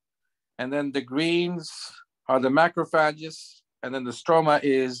blue, and then the greens are the macrophages, and then the stroma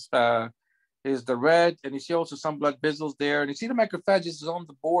is the red, and you see also some blood vessels there, and you see the macrophages is on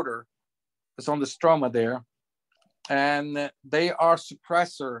the border, it's on the stroma there, and they are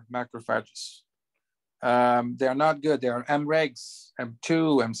suppressor macrophages. They are not good. They are MREGs,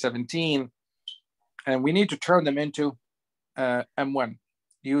 M2, M17, and we need to turn them into M1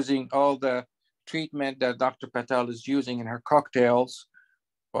 using all the treatment that Dr. Patel is using in her cocktails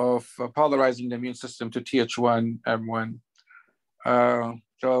of polarizing the immune system to Th1, M1.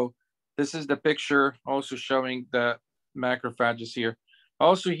 So this is the picture also showing the macrophages here.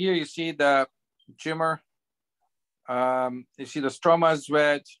 Also here you see the tumor. You see the stroma is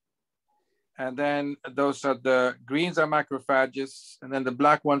red, and then those are the greens are macrophages, and then the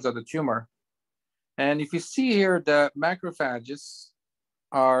black ones are the tumor. And if you see here, the macrophages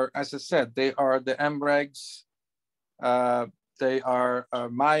are, as I said, they are the MREGs. They are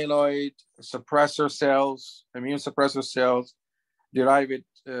myeloid suppressor cells, immune suppressor cells, derived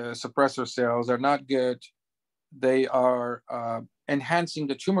suppressor cells. They're not good. They are enhancing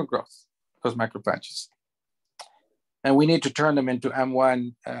the tumor growth, those macrophages. And we need to turn them into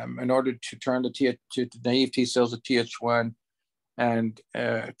M1 in order to turn the naive T cells to Th1 and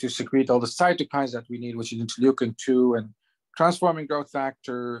to secrete all the cytokines that we need, which is interleukin-2 and transforming growth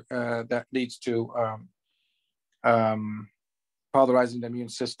factor that leads to polarizing the immune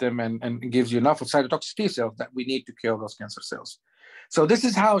system and gives you enough of cytotoxic T cells that we need to kill those cancer cells. So this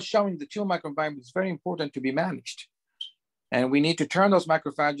is how showing the tumor microenvironment is very important to be managed. And we need to turn those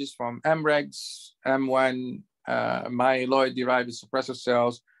macrophages from MREGs, M1, myeloid-derived suppressor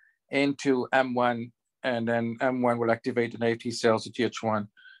cells into M1, and then M1 will activate the naive T cells to Th1.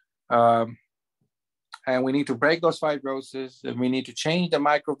 And we need to break those fibroses, and we need to change the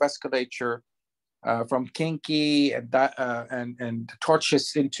microvasculature from kinky and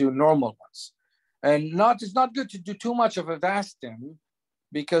tortuous into normal ones. And it's not good to do too much of Avastin,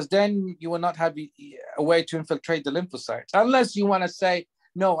 because then you will not have a way to infiltrate the lymphocytes, unless you want to say,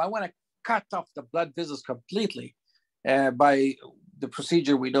 no, I want to cut off the blood vessels completely by the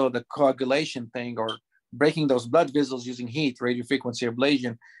procedure we know, the coagulation thing, or breaking those blood vessels using heat, radiofrequency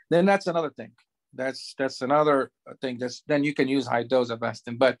ablation. Then that's another thing. That's another thing. Then you can use high dose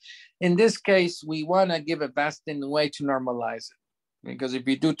Avastin. But in this case, we want to give Avastin a way to normalize it, because if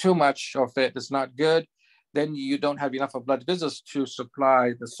you do too much of it, it's not good. Then you don't have enough of blood vessels to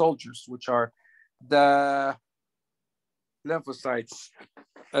supply the soldiers, which are the lymphocytes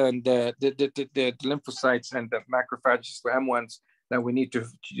and the lymphocytes and the macrophages, the M1s that we need to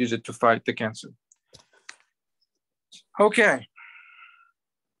use it to fight the cancer. Okay.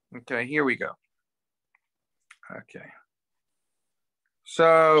 Okay, here we go. Okay.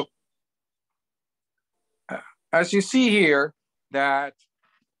 So as you see here, that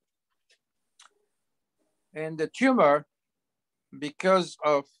in the tumor, because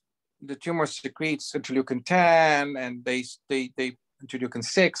of the tumor secretes interleukin-10 and they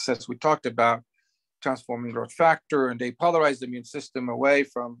interleukin-6, as we talked about, transforming growth factor, and they polarize the immune system away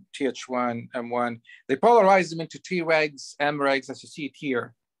from Th1, M1. They polarize them into Tregs, Mregs, as you see it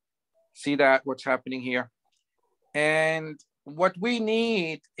here. See that, what's happening here? And what we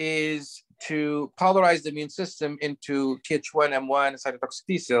need is to polarize the immune system into Th1, M1, cytotoxic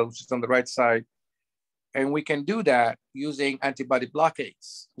T cells, which is on the right side. And we can do that using antibody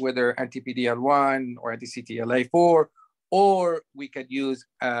blockades, whether anti-PD-L1 or anti-CTLA4, or we could use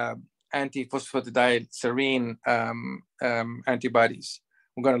anti-phosphatidylserine antibodies.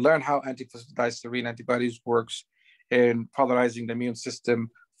 We're going to learn how anti-phosphatidylserine antibodies works in polarizing the immune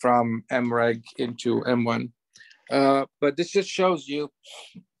system from Mreg into M1. But this just shows you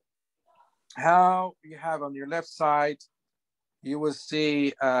how you have on your left side, you will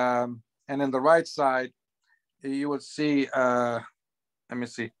see, and on the right side, you will see, let me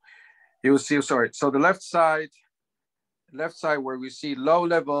see, you will see, sorry. So the left side where we see low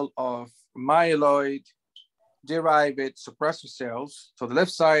level of myeloid derived suppressor cells. So the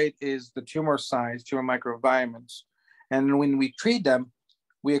left side is the tumor size, tumor microenvironments. And when we treat them,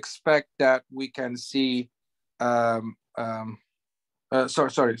 we expect that we can see, sorry.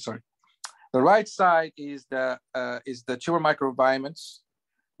 The right side is the tumor microenvironments,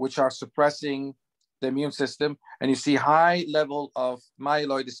 which are suppressing the immune system, and you see high level of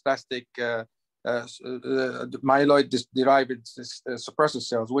myeloid dysplastic myeloid-derived suppressor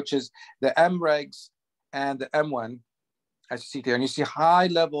cells, which is the Mregs and the M1, as you see there. And you see high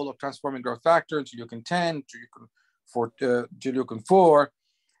level of transforming growth factor, interleukin-10, interleukin-4,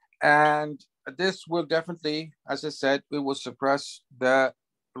 and this will definitely, as I said, it will suppress the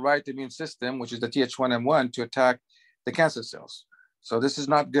right immune system, which is the Th1/M1, to attack the cancer cells. So this is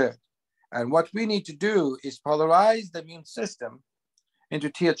not good. And what we need to do is polarize the immune system into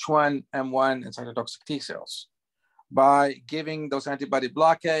Th1, M1, and cytotoxic T cells by giving those antibody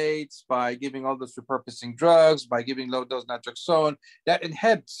blockades, by giving all those repurposing drugs, by giving low-dose naltrexone that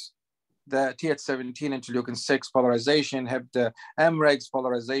inhibits the Th17 interleukin-6 polarization, inhibit the Mregs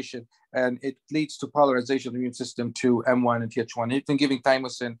polarization, and it leads to polarization of the immune system to M1 and Th1. It's been giving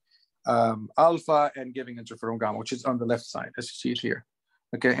thymosin alpha and giving interferon gamma, which is on the left side, as you see it here.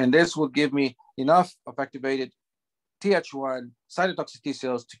 Okay, and this will give me enough of activated Th1 cytotoxic T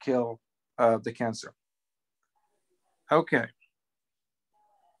cells to kill the cancer. Okay.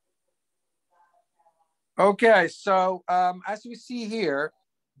 Okay, so as we see here,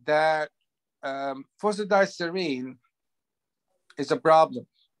 that phosphatidylserine is a problem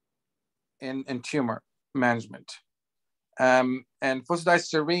in tumor management. And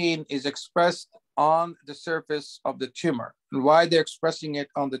phosphatidylserine is expressed on the surface of the tumor. And why they're expressing it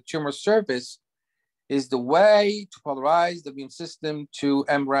on the tumor surface is the way to polarize the immune system to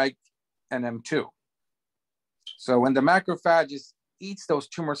Mreg and M2. So when the macrophages eats those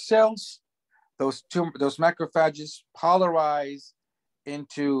tumor cells, those macrophages polarize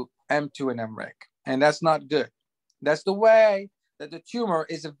into M2 and Mreg, and that's not good. That's the way that the tumor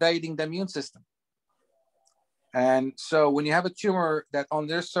is evading the immune system. And so when you have a tumor that on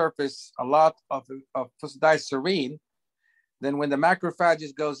their surface, a lot of phosphatidylserine, then when the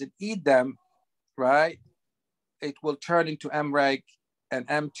macrophages goes and eat them, right, it will turn into Mreg and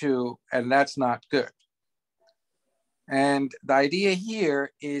M2, and that's not good. And the idea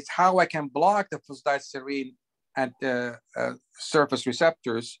here is how I can block the phosphatidylserine at the surface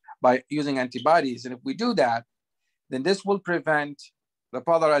receptors by using antibodies. And if we do that, then this will prevent the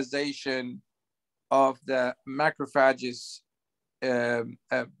polarization of the macrophages.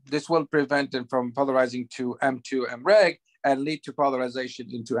 This will prevent them from polarizing to M2, Mreg, and lead to polarization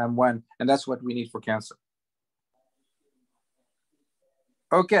into M1. And that's what we need for cancer.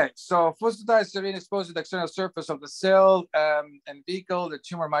 Okay, so phosphatidylserine exposed to the external surface of the cell and vehicle, the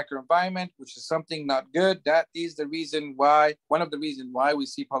tumor microenvironment, which is something not good. That is the reason why, one of the reasons why we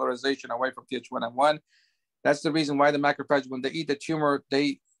see polarization away from Th1/M1. That's the reason why the macrophage, when they eat the tumor,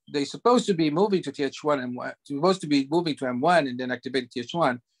 they're supposed to be moving to Th1/M1, supposed to be moving to M1 and then activating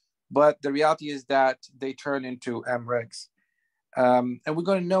Th1. But the reality is that they turn into Mregs. And we're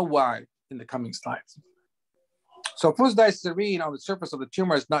going to know why in the coming slides. So phosphatidylserine on the surface of the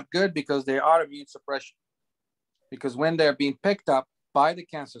tumor is not good because they are immune suppression. Because when they're being picked up by the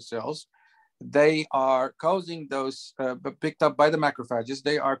cancer cells, they are causing those, picked up by the macrophages,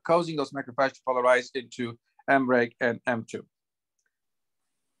 they are causing those macrophages to polarize into mreg and M2.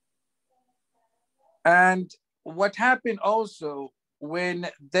 And what happened also when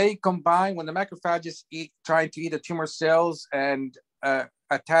they combine, when the macrophages trying to eat the tumor cells and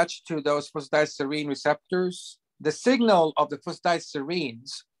attach to those phosphatidylserine receptors, the signal of the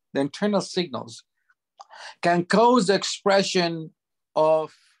phosphatidylserines, the internal signals, can cause the expression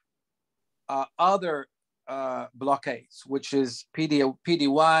of other blockades, which is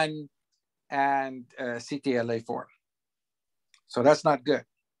PD1 and CTLA4. So that's not good,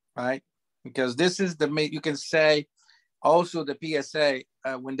 right? Because this is you can say also the PSA,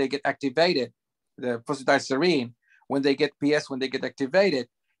 when they get activated, the phosphatidylserine, when they get activated,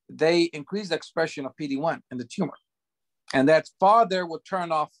 they increase the expression of PD1 in the tumor. And that further will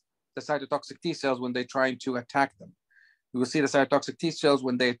turn off the cytotoxic T cells when they're trying to attack them. You will see the cytotoxic T cells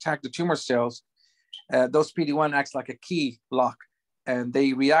when they attack the tumor cells, those PD1 acts like a key lock, and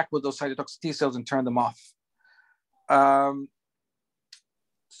they react with those cytotoxic T cells and turn them off.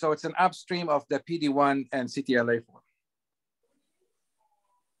 So it's an upstream of the PD1 and CTLA4.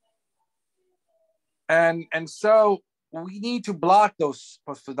 And so we need to block those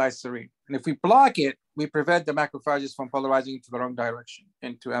phosphatidylserine. And if we block it, we prevent the macrophages from polarizing into the wrong direction,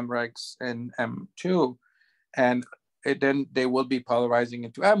 into mregs and M2. And then they will be polarizing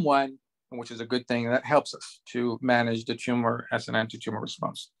into M1, which is a good thing. That helps us to manage the tumor as an anti-tumor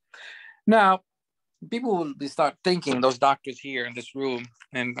response. Now, people will start thinking, those doctors here in this room,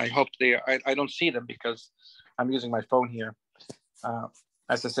 and I hope I don't see them because I'm using my phone here.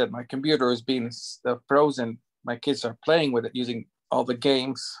 As I said, my computer is being frozen. My kids are playing with it using all the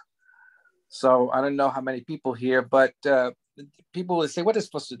games. So I don't know how many people here, but people will say, what is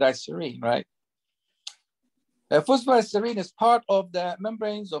phosphatidylserine, right? Phosphatidylserine is part of the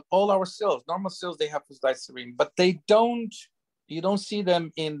membranes of all our cells. Normal cells, they have phosphatidylserine, but you don't see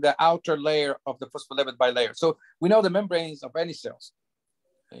them in the outer layer of the phospholipid bilayer. So we know the membranes of any cells,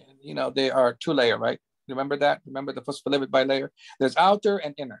 they are 2-layer, right? Remember that? Remember the phospholipid bilayer? There's outer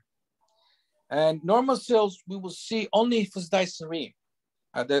and inner. And normal cells, we will see only phosphatidylserine,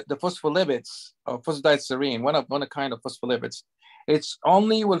 the phospholipids of phosphatidylserine, one kind of phospholipids. It's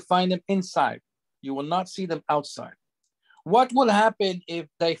only, you will find them inside. You will not see them outside. What will happen if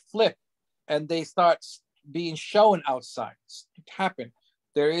they flip and they start being shown outside? It happened.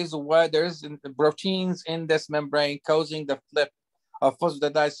 There is proteins in this membrane causing the flip of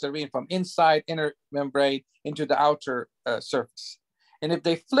phosphatidylserine from inside inner membrane into the outer surface. And if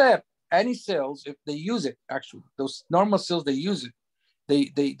they flip, any cells, if they use it, actually, those normal cells, they use it.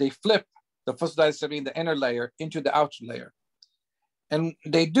 They flip the phosphatidylserine, the inner layer, into the outer layer. And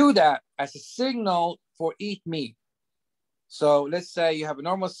they do that as a signal for eat me. So let's say you have a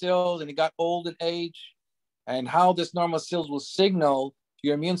normal cells and it got old in age, and how this normal cells will signal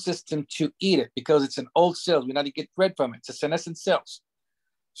your immune system to eat it because it's an old cell. We need to get rid from it. It's a senescent cells.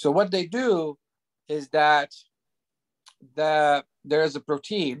 So what they do is that there is a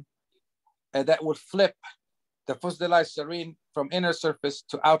protein that would flip the phosphatidylserine from inner surface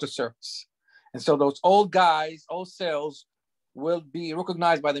to outer surface. And so those old cells will be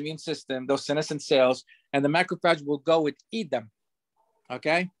recognized by the immune system, those senescent cells, and the macrophage will go and eat them,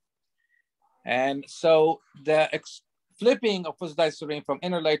 okay? And so the flipping of phosphatidylserine from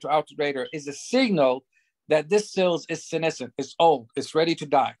inner layer to outer layer is a signal that this cell is senescent, it's old, it's ready to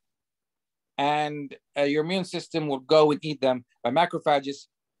die. And your immune system will go and eat them by macrophages,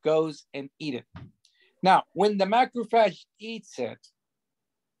 goes and eat it. Now, when the macrophage eats it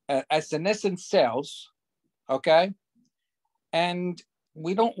as senescent cells, okay, and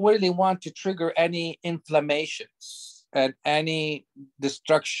we don't really want to trigger any inflammations and any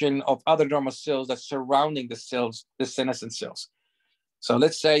destruction of other normal cells that's surrounding the cells, the senescent cells. So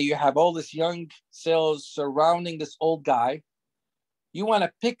let's say you have all these young cells surrounding this old guy. You want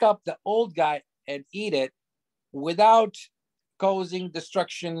to pick up the old guy and eat it without causing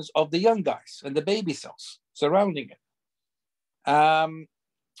destructions of the young guys and the baby cells surrounding it.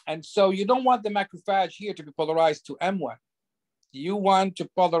 And so you don't want the macrophage here to be polarized to M1. You want to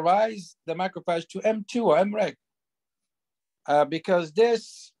polarize the macrophage to M2 or MREG because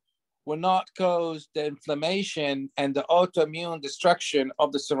this will not cause the inflammation and the autoimmune destruction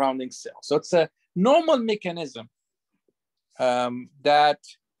of the surrounding cells. So it's a normal mechanism that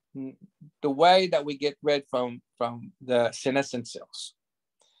the way that we get rid from the senescent cells.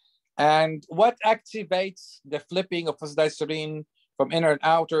 And what activates the flipping of phosphatidylserine from inner and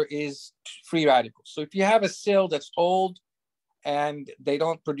outer is free radicals. So if you have a cell that's old and they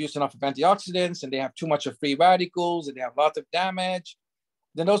don't produce enough of antioxidants and they have too much of free radicals and they have a lot of damage,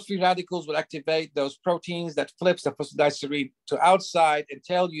 then those free radicals will activate those proteins that flips the phosphatidylserine to outside and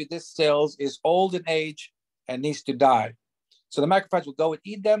tell you this cell is old in age and needs to die. So the macrophage will go and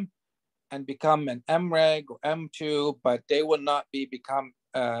eat them and become an M-reg or M2, but they will not become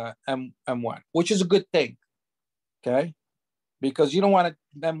M1, which is a good thing, okay? Because you don't want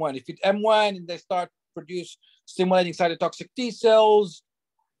M1. If it's M1 and they start stimulating cytotoxic T cells,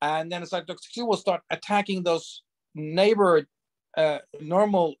 and then the cytotoxic T will start attacking those neighbor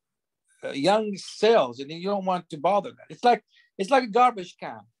normal young cells, and you don't want to bother that. It's like a garbage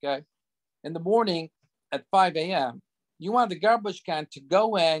can, okay? In the morning at 5 a.m., you want the garbage can to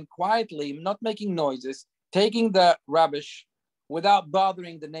go in quietly, not making noises, taking the rubbish without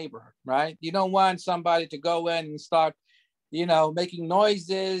bothering the neighborhood, right? You don't want somebody to go in and start, making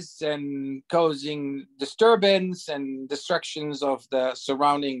noises and causing disturbance and destructions of the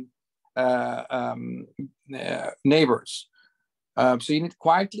surrounding neighbors. So you need to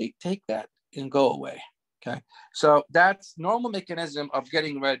quietly take that and go away, okay? So that's normal mechanism of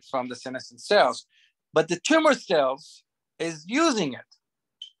getting rid from the senescent cells. But the tumor cells is using it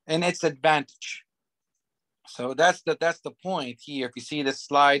in its advantage. So that's the point here. If you see this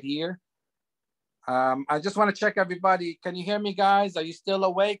slide here, I just want to check everybody. Can you hear me, guys? Are you still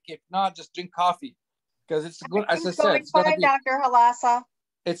awake? If not, just drink coffee, because it's good. As I said, it's fine, Dr. Halasa.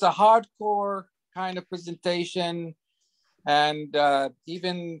 It's a hardcore kind of presentation, and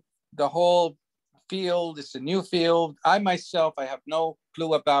even the whole field is a new field. I myself, I have no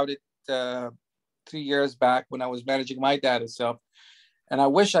clue about it 3 years back when I was managing my data self. And I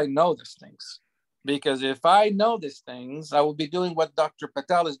wish I know these things, because if I know these things, I will be doing what Dr.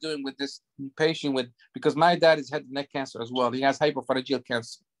 Patel is doing with this patient because my dad has head and neck cancer as well. He has hypopharyngeal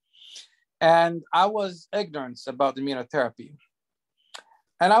cancer. And I was ignorant about immunotherapy.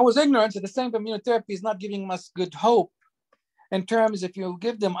 And I was ignorant at the same time, immunotherapy is not giving us good hope in terms, if you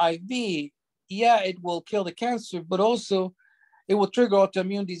give them IV, yeah, it will kill the cancer, but also it will trigger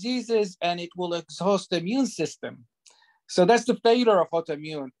autoimmune diseases and it will exhaust the immune system. So that's the failure of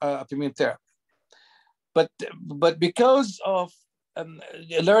immune therapy. But because of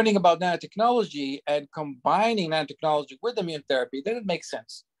learning about nanotechnology and combining nanotechnology with immune therapy, then it makes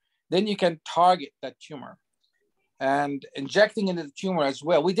sense. Then you can target that tumor and injecting into the tumor as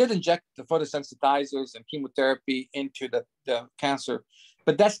well. We did inject the photosensitizers and chemotherapy into the cancer,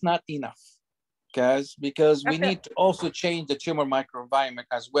 but that's not enough, guys, because we need to also change the tumor microenvironment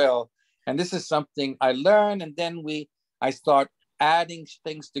as well. And this is something I learned, and then I start adding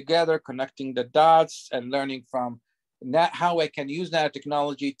things together, connecting the dots, and learning from how I can use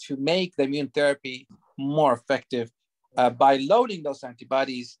nanotechnology to make the immune therapy more effective by loading those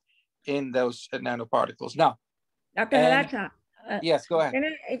antibodies in those nanoparticles. Now, Dr. Halasa, yes, go ahead.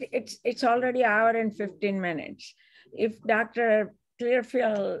 It's already an hour and 15 minutes. If Dr.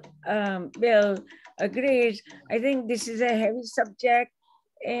 Clearfield Bill agrees, I think this is a heavy subject,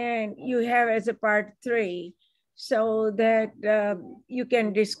 and you have as a part 3, so that you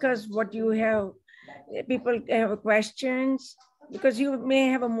can discuss what you have. People have questions, because you may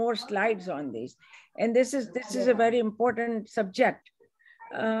have more slides on this, and this is a very important subject.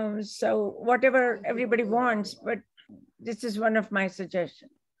 So whatever everybody wants, but this is one of my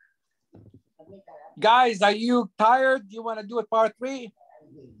suggestions. Guys, are you tired? Do you want to do it part 3?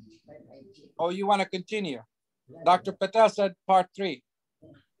 Or you want to continue? Dr. Patel said part 3.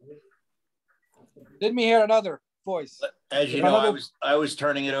 Let me hear another voice. As you know, I was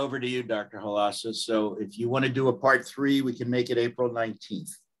turning it over to you, Dr. Halasa. So if you want to do a part 3, we can make it April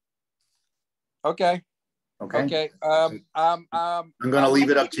 19th. Okay. Okay. I'm going to leave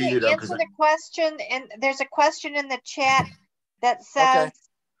it up to you, though. Answer the question, and there's a question in the chat that says,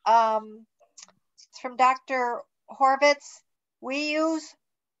 it's from Dr. Horvitz. We use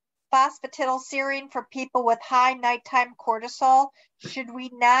phosphatidylserine for people with high nighttime cortisol. Should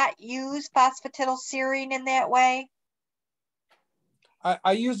we not use phosphatidylserine in that way?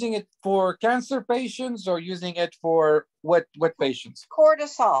 Are you using it for cancer patients or using it for what patients?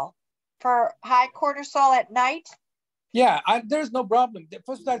 Cortisol. For high cortisol at night? Yeah, there's no problem. The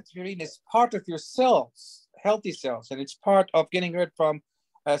phosphatidylserine is part of your cells, healthy cells, and it's part of getting rid from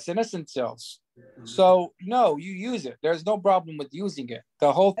senescent cells. So no, you use it. There's no problem with using it.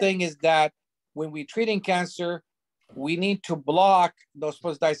 The whole thing is that when we're treating cancer, we need to block those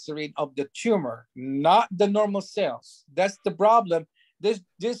phosphatidylserine of the tumor, not the normal cells. That's the problem. This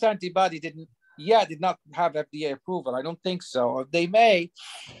antibody did not have FDA approval. I don't think so. They may.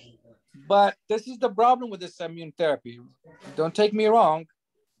 But this is the problem with this immune therapy. Don't take me wrong.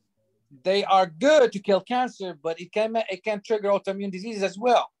 They are good to kill cancer, but it can trigger autoimmune diseases as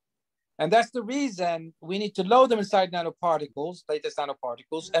well. And that's the reason we need to load them inside nanoparticles, latest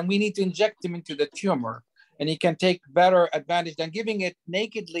nanoparticles, and we need to inject them into the tumor. And it can take better advantage than giving it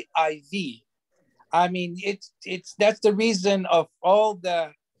nakedly IV. I mean, that's the reason of all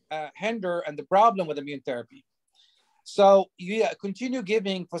the hinder and the problem with immune therapy. So you continue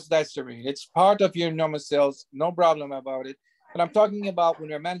giving fosfodiesterone. It's part of your normal cells, no problem about it. But I'm talking about when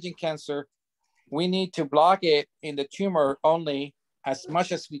we're managing cancer, we need to block it in the tumor only as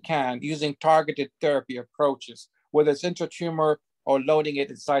much as we can using targeted therapy approaches, whether it's intratumor or loading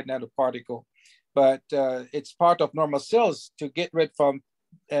it inside nanoparticle. But it's part of normal cells to get rid from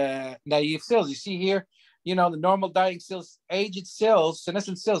naive cells. You see here, you know, the normal dying cells, aged cells,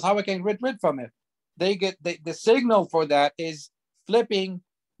 senescent cells, how I can get rid from it. They get the signal for that is flipping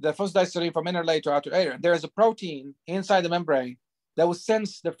the phosphodiesterone from inner layer to outer layer. There is a protein inside the membrane that will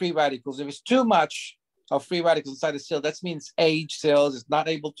sense the free radicals. If it's too much of free radicals inside the cell, that means aged cells. It's not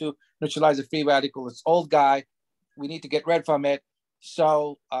able to neutralize the free radical. It's old guy. We need to get rid from it.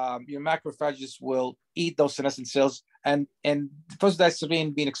 So your macrophages will eat those senescent cells, and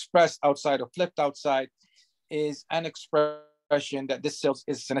phosphodiesterone being expressed outside or flipped outside is an expression that this cell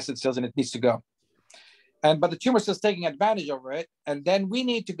is senescent cells and it needs to go. But the tumor cell is taking advantage over it. And then we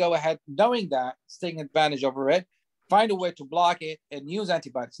need to go ahead, knowing that it's taking advantage over it, find a way to block it and use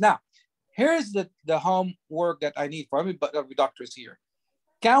antibodies. Now, here's the homework that I need for every doctors here.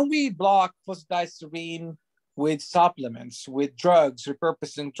 Can we block phosphodiesterone with supplements, with drugs,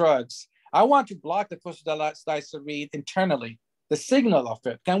 repurposing drugs? I want to block the phosphodiesterone internally, the signal of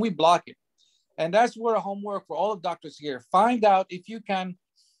it. Can we block it? And that's where homework for all the doctors here. Find out if you can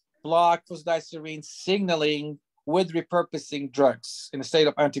block phosphodiesterone signaling with repurposing drugs in a state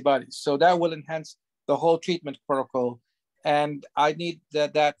of antibodies. So that will enhance the whole treatment protocol. And I need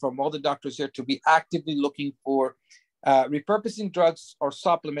that from all the doctors here to be actively looking for repurposing drugs or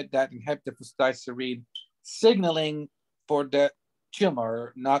supplement that inhibit the phosphodiesterone signaling for the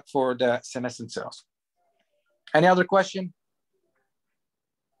tumor, not for the senescent cells. Any other question?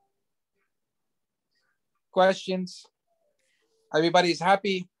 Questions? Everybody's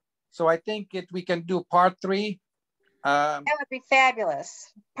happy? So I think we can do part 3. That would be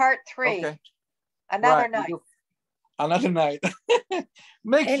fabulous. Part 3. Okay. Another night. Another night.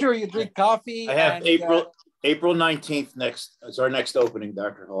 Make sure you drink coffee. I have April 19th next. It's our next opening,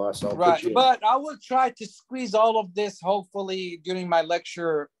 Dr. Halasa. Right, but I will try to squeeze all of this hopefully during my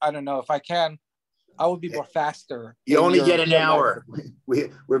lecture. I don't know if I can. I will be more faster. You only get an hour.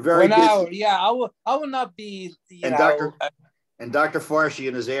 We're very busy. Hour, yeah. I will not be. And Dr.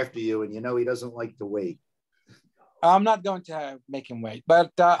 Farshian is after you, and you know he doesn't like to wait. I'm not going to make him wait,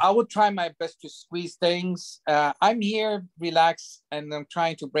 but I will try my best to squeeze things. I'm here, relaxed, and I'm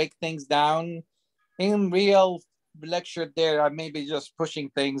trying to break things down. In real lecture there, I may be just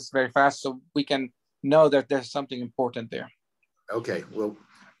pushing things very fast so we can know that there's something important there. Okay, well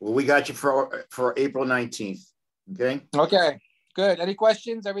we got you for April 19th, okay? Okay, good. Any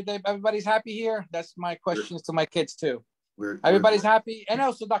questions? Everybody's happy here? That's my questions to my kids too. Everybody's happy? And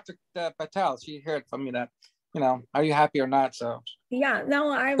also Dr. Patel, she heard from me that, you know, are you happy or not? So yeah,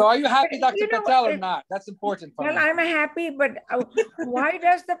 no, I'm. So are you happy, Dr. Patel, or not? That's important for me. Well, I'm happy, but why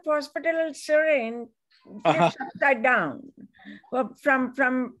does the phosphatidylserine flip upside down? Well,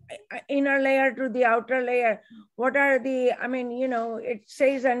 from inner layer to the outer layer? What are the? I mean, you know, it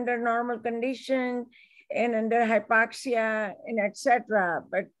says under normal condition and under hypoxia and etc.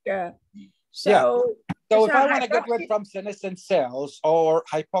 But so. Yeah. So if I want to get rid from senescent cells or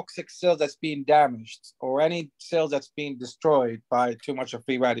hypoxic cells that's being damaged or any cells that's being destroyed by too much of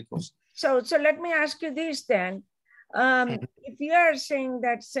free radicals. So let me ask you this then. If you are saying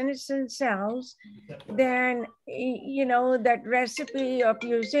that senescent cells, then, you know, that recipe of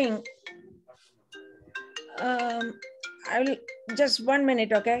using, I'll just 1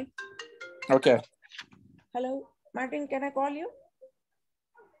 minute, okay? Okay. Hello, Martin, can I call you?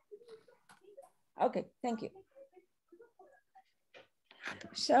 Okay, thank you.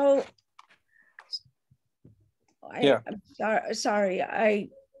 So, I'm sorry, I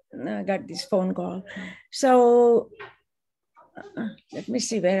got this phone call. So, let me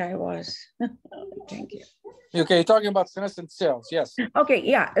see where I was. Thank you. Okay, you're talking about senescent cells, yes. Okay,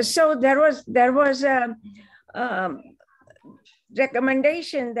 yeah. So there was a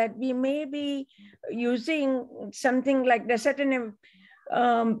recommendation that we may be using something like dasatinib,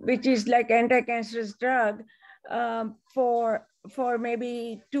 which is like anti-cancerous drug, for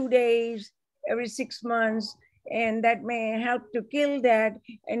maybe 2 days every 6 months, and that may help to kill that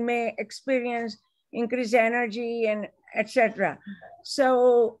and may experience increased energy and etc.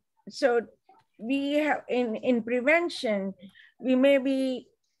 So we have in prevention, we may be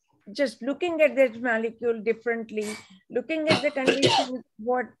just looking at this molecule differently, looking at the conditions,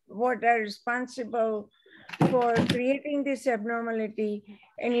 what are responsible for creating this abnormality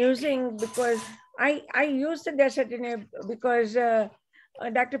and using, because I used the dasatinib because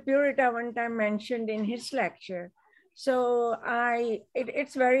Dr. Purita one time mentioned in his lecture. So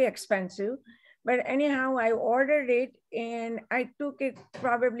it's very expensive, but anyhow, I ordered it and I took it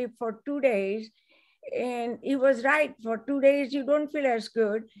probably for 2 days, and he was right. For 2 days, you don't feel as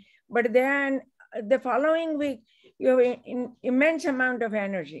good, but then the following week, you have an immense amount of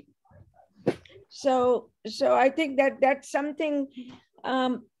energy. So I think that that's something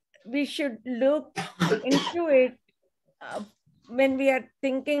we should look into it when we are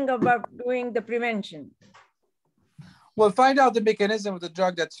thinking about doing the prevention. Well, find out the mechanism of the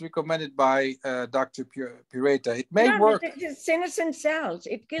drug that's recommended by Dr. Pureta. It may work. It's senescent cells.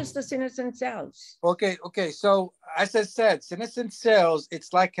 It kills the senescent cells. Okay. So as I said, senescent cells,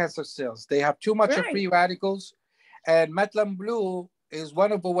 it's like cancer cells. They have too much of free radicals, and McCarran Blvd is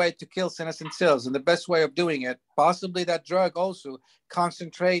one of the ways to kill senescent cells, and the best way of doing it. Possibly that drug also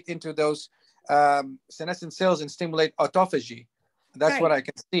concentrate into those senescent cells and stimulate autophagy. That's what I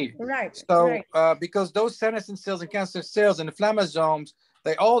can see. So because those senescent cells and cancer cells and inflammasomes,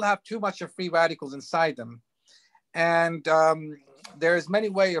 they all have too much of free radicals inside them. And there's many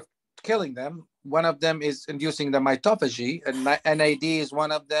ways of killing them. One of them is inducing the mitophagy, and NAD is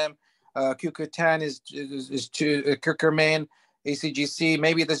one of them. Q10 is curcumin, ACGC,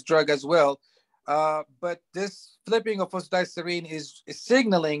 maybe this drug as well. But this flipping of phosphodiesterine is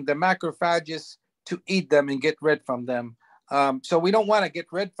signaling the macrophages to eat them and get rid from them. So we don't want to get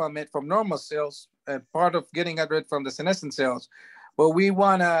rid from it from normal cells, part of getting rid from the senescent cells, but we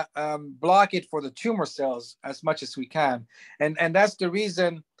want to block it for the tumor cells as much as we can. And that's the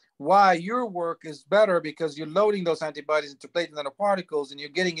reason why your work is better, because you're loading those antibodies into platelet nanoparticles and you're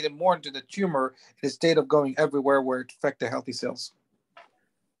getting it more into the tumor instead of going everywhere where it affects the healthy cells.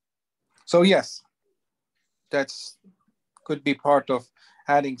 So yes, that's could be part of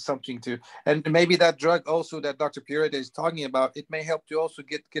adding something to, and maybe that drug also that Dr. Pureta is talking about, it may help to also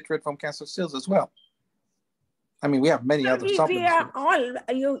get rid from cancer cells as well. I mean, we have many other supplements.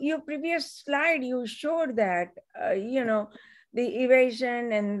 Your previous slide, you showed that, the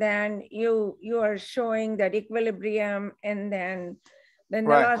evasion, and then you are showing that equilibrium, and then the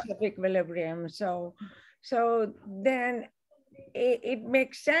loss of equilibrium. So then it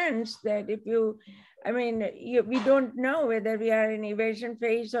makes sense that if you, we don't know whether we are in evasion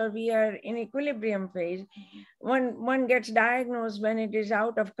phase or we are in equilibrium phase. One gets diagnosed when it is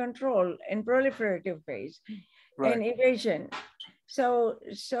out of control in proliferative phase and evasion. So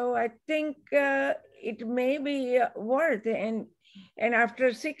I think it may be worth, and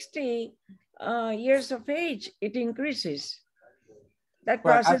after 60 years of age, it increases. That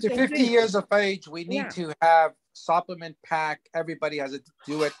process after 50 years of age, we need to have supplement pack. Everybody has to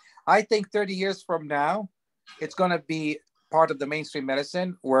do it. I think 30 years from now, it's going to be part of the mainstream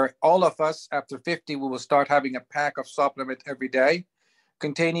medicine where all of us after 50, we will start having a pack of supplement every day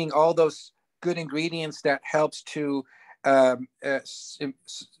containing all those good ingredients that helps to balance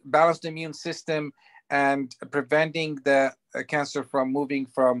the immune system and preventing the cancer from moving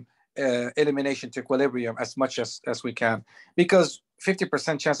from elimination to equilibrium as much as we can, because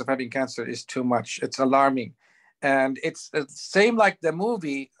 50% chance of having cancer is too much. It's alarming. And it's same like the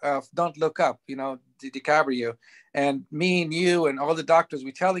movie of Don't Look Up, DiCaprio, and me and you and all the doctors,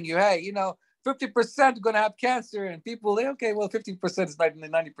 we're telling you, hey, 50% going to have cancer, and people, okay, well, 50% is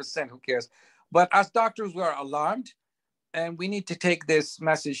 90%, who cares? But as doctors, we are alarmed, and we need to take this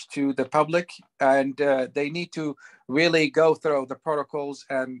message to the public, and they need to really go through the protocols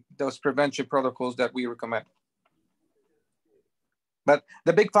and those prevention protocols that we recommend. But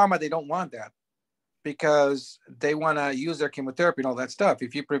the big pharma, they don't want that, because they want to use their chemotherapy and all that stuff.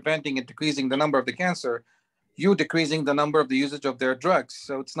 If you're preventing and decreasing the number of the cancer, you're decreasing the number of the usage of their drugs.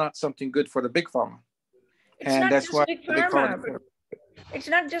 So it's not something good for the big pharma. That's why the big pharma. It's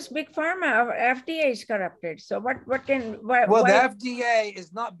not just big pharma. FDA is corrupted. So what can? Well, the FDA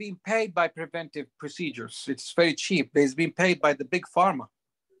is not being paid by preventive procedures. It's very cheap. It's being paid by the big pharma.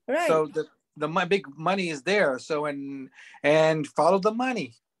 Right. So the big money is there. So and follow the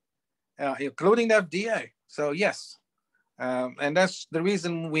money. Including the FDA. So yes, and that's the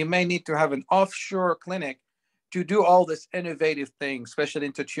reason we may need to have an offshore clinic to do all this innovative things, especially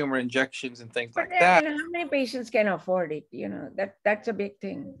into tumor injections and things like that. And how many patients can afford it? That's a big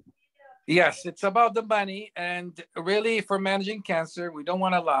thing. Yes, it's about the money, and really for managing cancer, we don't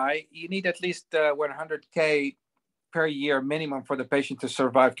want to lie. You need at least 100K per year minimum for the patient to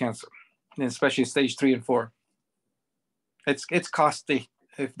survive cancer, and especially stage 3 and 4. It's costly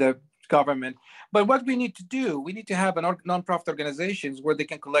if the government. But what we need to do, we need to have nonprofit organizations where they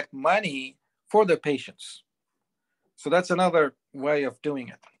can collect money for the patients. So that's another way of doing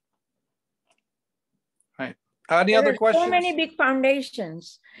it. Right. Any other questions? So many big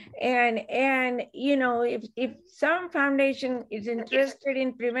foundations, and you know, if some foundation is interested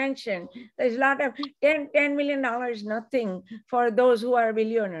in prevention, there's a lot of $10 million nothing for those who are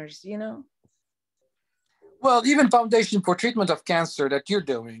billionaires, you know. Well, even foundation for treatment of cancer that you're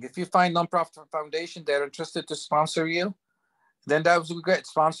doing, if you find nonprofit foundation that are interested to sponsor you, then that would be great.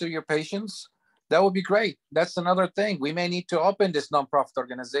 Sponsor your patients. That would be great. That's another thing. We may need to open this nonprofit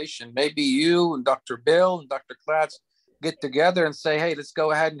organization. Maybe you and Dr. Bill and Dr. Klatz get together and say, hey, let's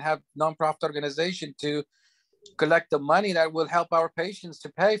go ahead and have nonprofit organization to collect the money that will help our patients to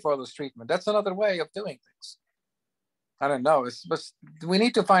pay for this treatment. That's another way of doing things. I don't know. We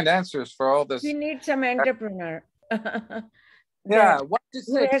need to find answers for all this. We need some entrepreneur. Yeah, 1 to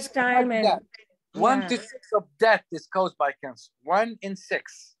 6. Less time and 1 to 6 of death is caused by cancer. 1 in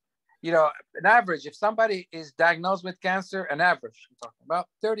 6. You know, an average, if somebody is diagnosed with cancer, an average, I'm talking about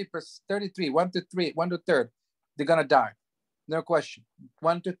 33, 1 to 3, 1 to 3rd, they're gonna die. No question.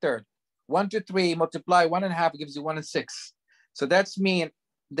 1 to 3rd. 1 to 3 multiply 1.5 gives you 1 in 6. So that's mean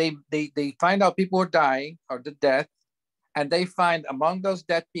they find out people are dying or the death, and they find among those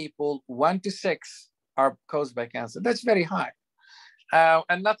dead people, 1 to 6 are caused by cancer. That's very high.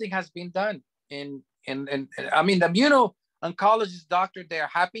 And nothing has been done I mean, the immuno-oncologist doctor, they're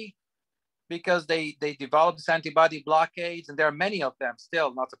happy because they developed this antibody blockades, and there are many of them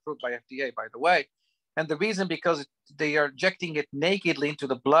still not approved by FDA, by the way. And the reason because they are injecting it nakedly into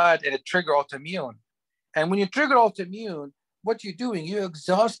the blood and it trigger autoimmune. And when you trigger autoimmune, what you're doing, you're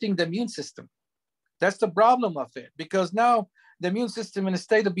exhausting the immune system. That's the problem of it, because now the immune system, in a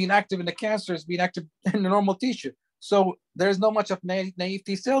state of being active in the cancer, is being active in the normal tissue. So there's not much of naive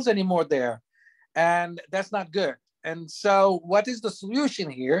T cells anymore there. And that's not good. And so what is the solution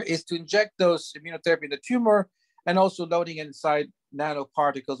here is to inject those immunotherapy in the tumor and also loading inside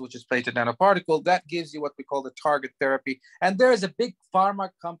nanoparticles, which is platelet nanoparticle. That gives you what we call the target therapy. And there is a big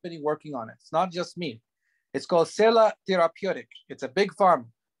pharma company working on it. It's not just me. It's called Cella Therapeutic. It's a big pharma.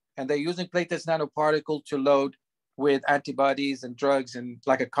 And they're using platelets nanoparticle to load with antibodies and drugs and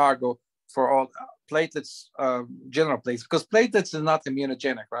like a cargo for all platelets, general platelets, because platelets is not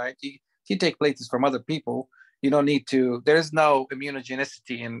immunogenic, right? If you take platelets from other people, you don't need to, there's no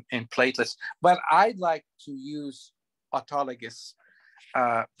immunogenicity in platelets. But I'd like to use autologous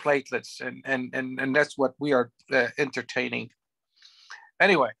platelets, and that's what we are entertaining.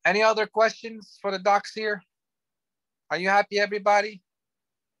 Anyway, any other questions for the docs here? Are you happy, everybody?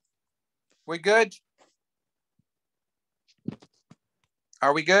 We good?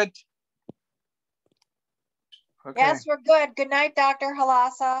 Are we good? Okay. Yes, we're good. Good night, Dr.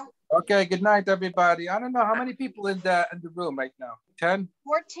 Halasa. Okay, good night, everybody. I don't know how many people in the room right now. 10?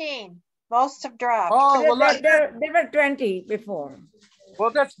 14. Most have dropped. Oh, well, there were 20 before. Well,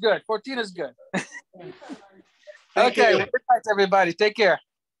 that's good. 14 is good. Okay, well, good night, everybody. Take care.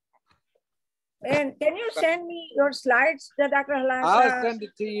 And can you send me your slides, Dr. Halasa? I'll send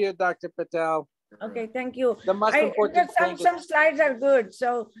it to you, Dr. Patel. Okay, thank you. The most important thing some slides are good,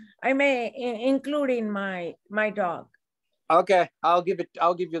 so I may include in my talk. Okay, I'll give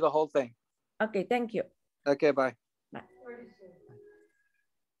you the whole thing. Okay, thank you. Okay, bye. Bye.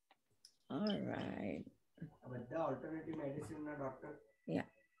 All right. Alternative medicine, doctor. Yeah,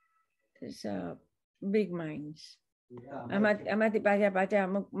 it's big minds. આમાંથી પાછા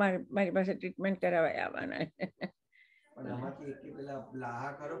અમુક મારી પાસે treatment કરાવવા આવવાના.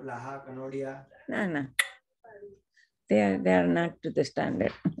 ના they are not to the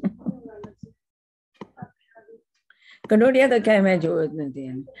standard. Kanodia તો ક્યાંય મેં જોયું જ નથી.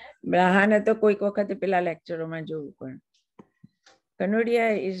 બ્લાહાને તો કોઈક વખતે પેલા લેક્ચરોમાં જોવું, પણ Kanodia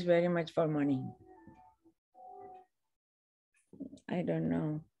is very much for money. I don't know.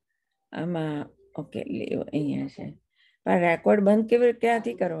 આમાં ઓકે, અહીંયા છે. પણ રેકોર્ડ બંધ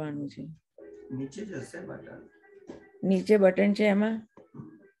ક્યાંથી કરવાનું છે? નીચે જશે બટન. નીચે બટન છે, એમાં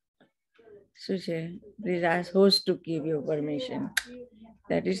શું છે? Please ask host to give you permission.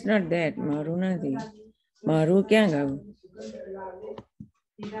 That is not that. મારું નથી. મારું ક્યાં ગાવું?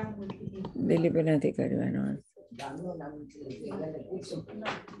 દિલીપે નથી કર્યું એનો અર્થ.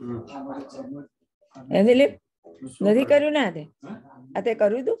 દિલીપ નથી કર્યું ને? આ તે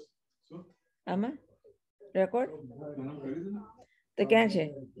કર્યું તું આમાં રેકોર્ડ? તો ક્યાં છે?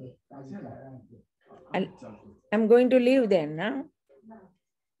 I'm going to leave then now.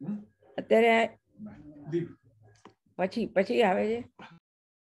 અત્યારે પછી આવે છે.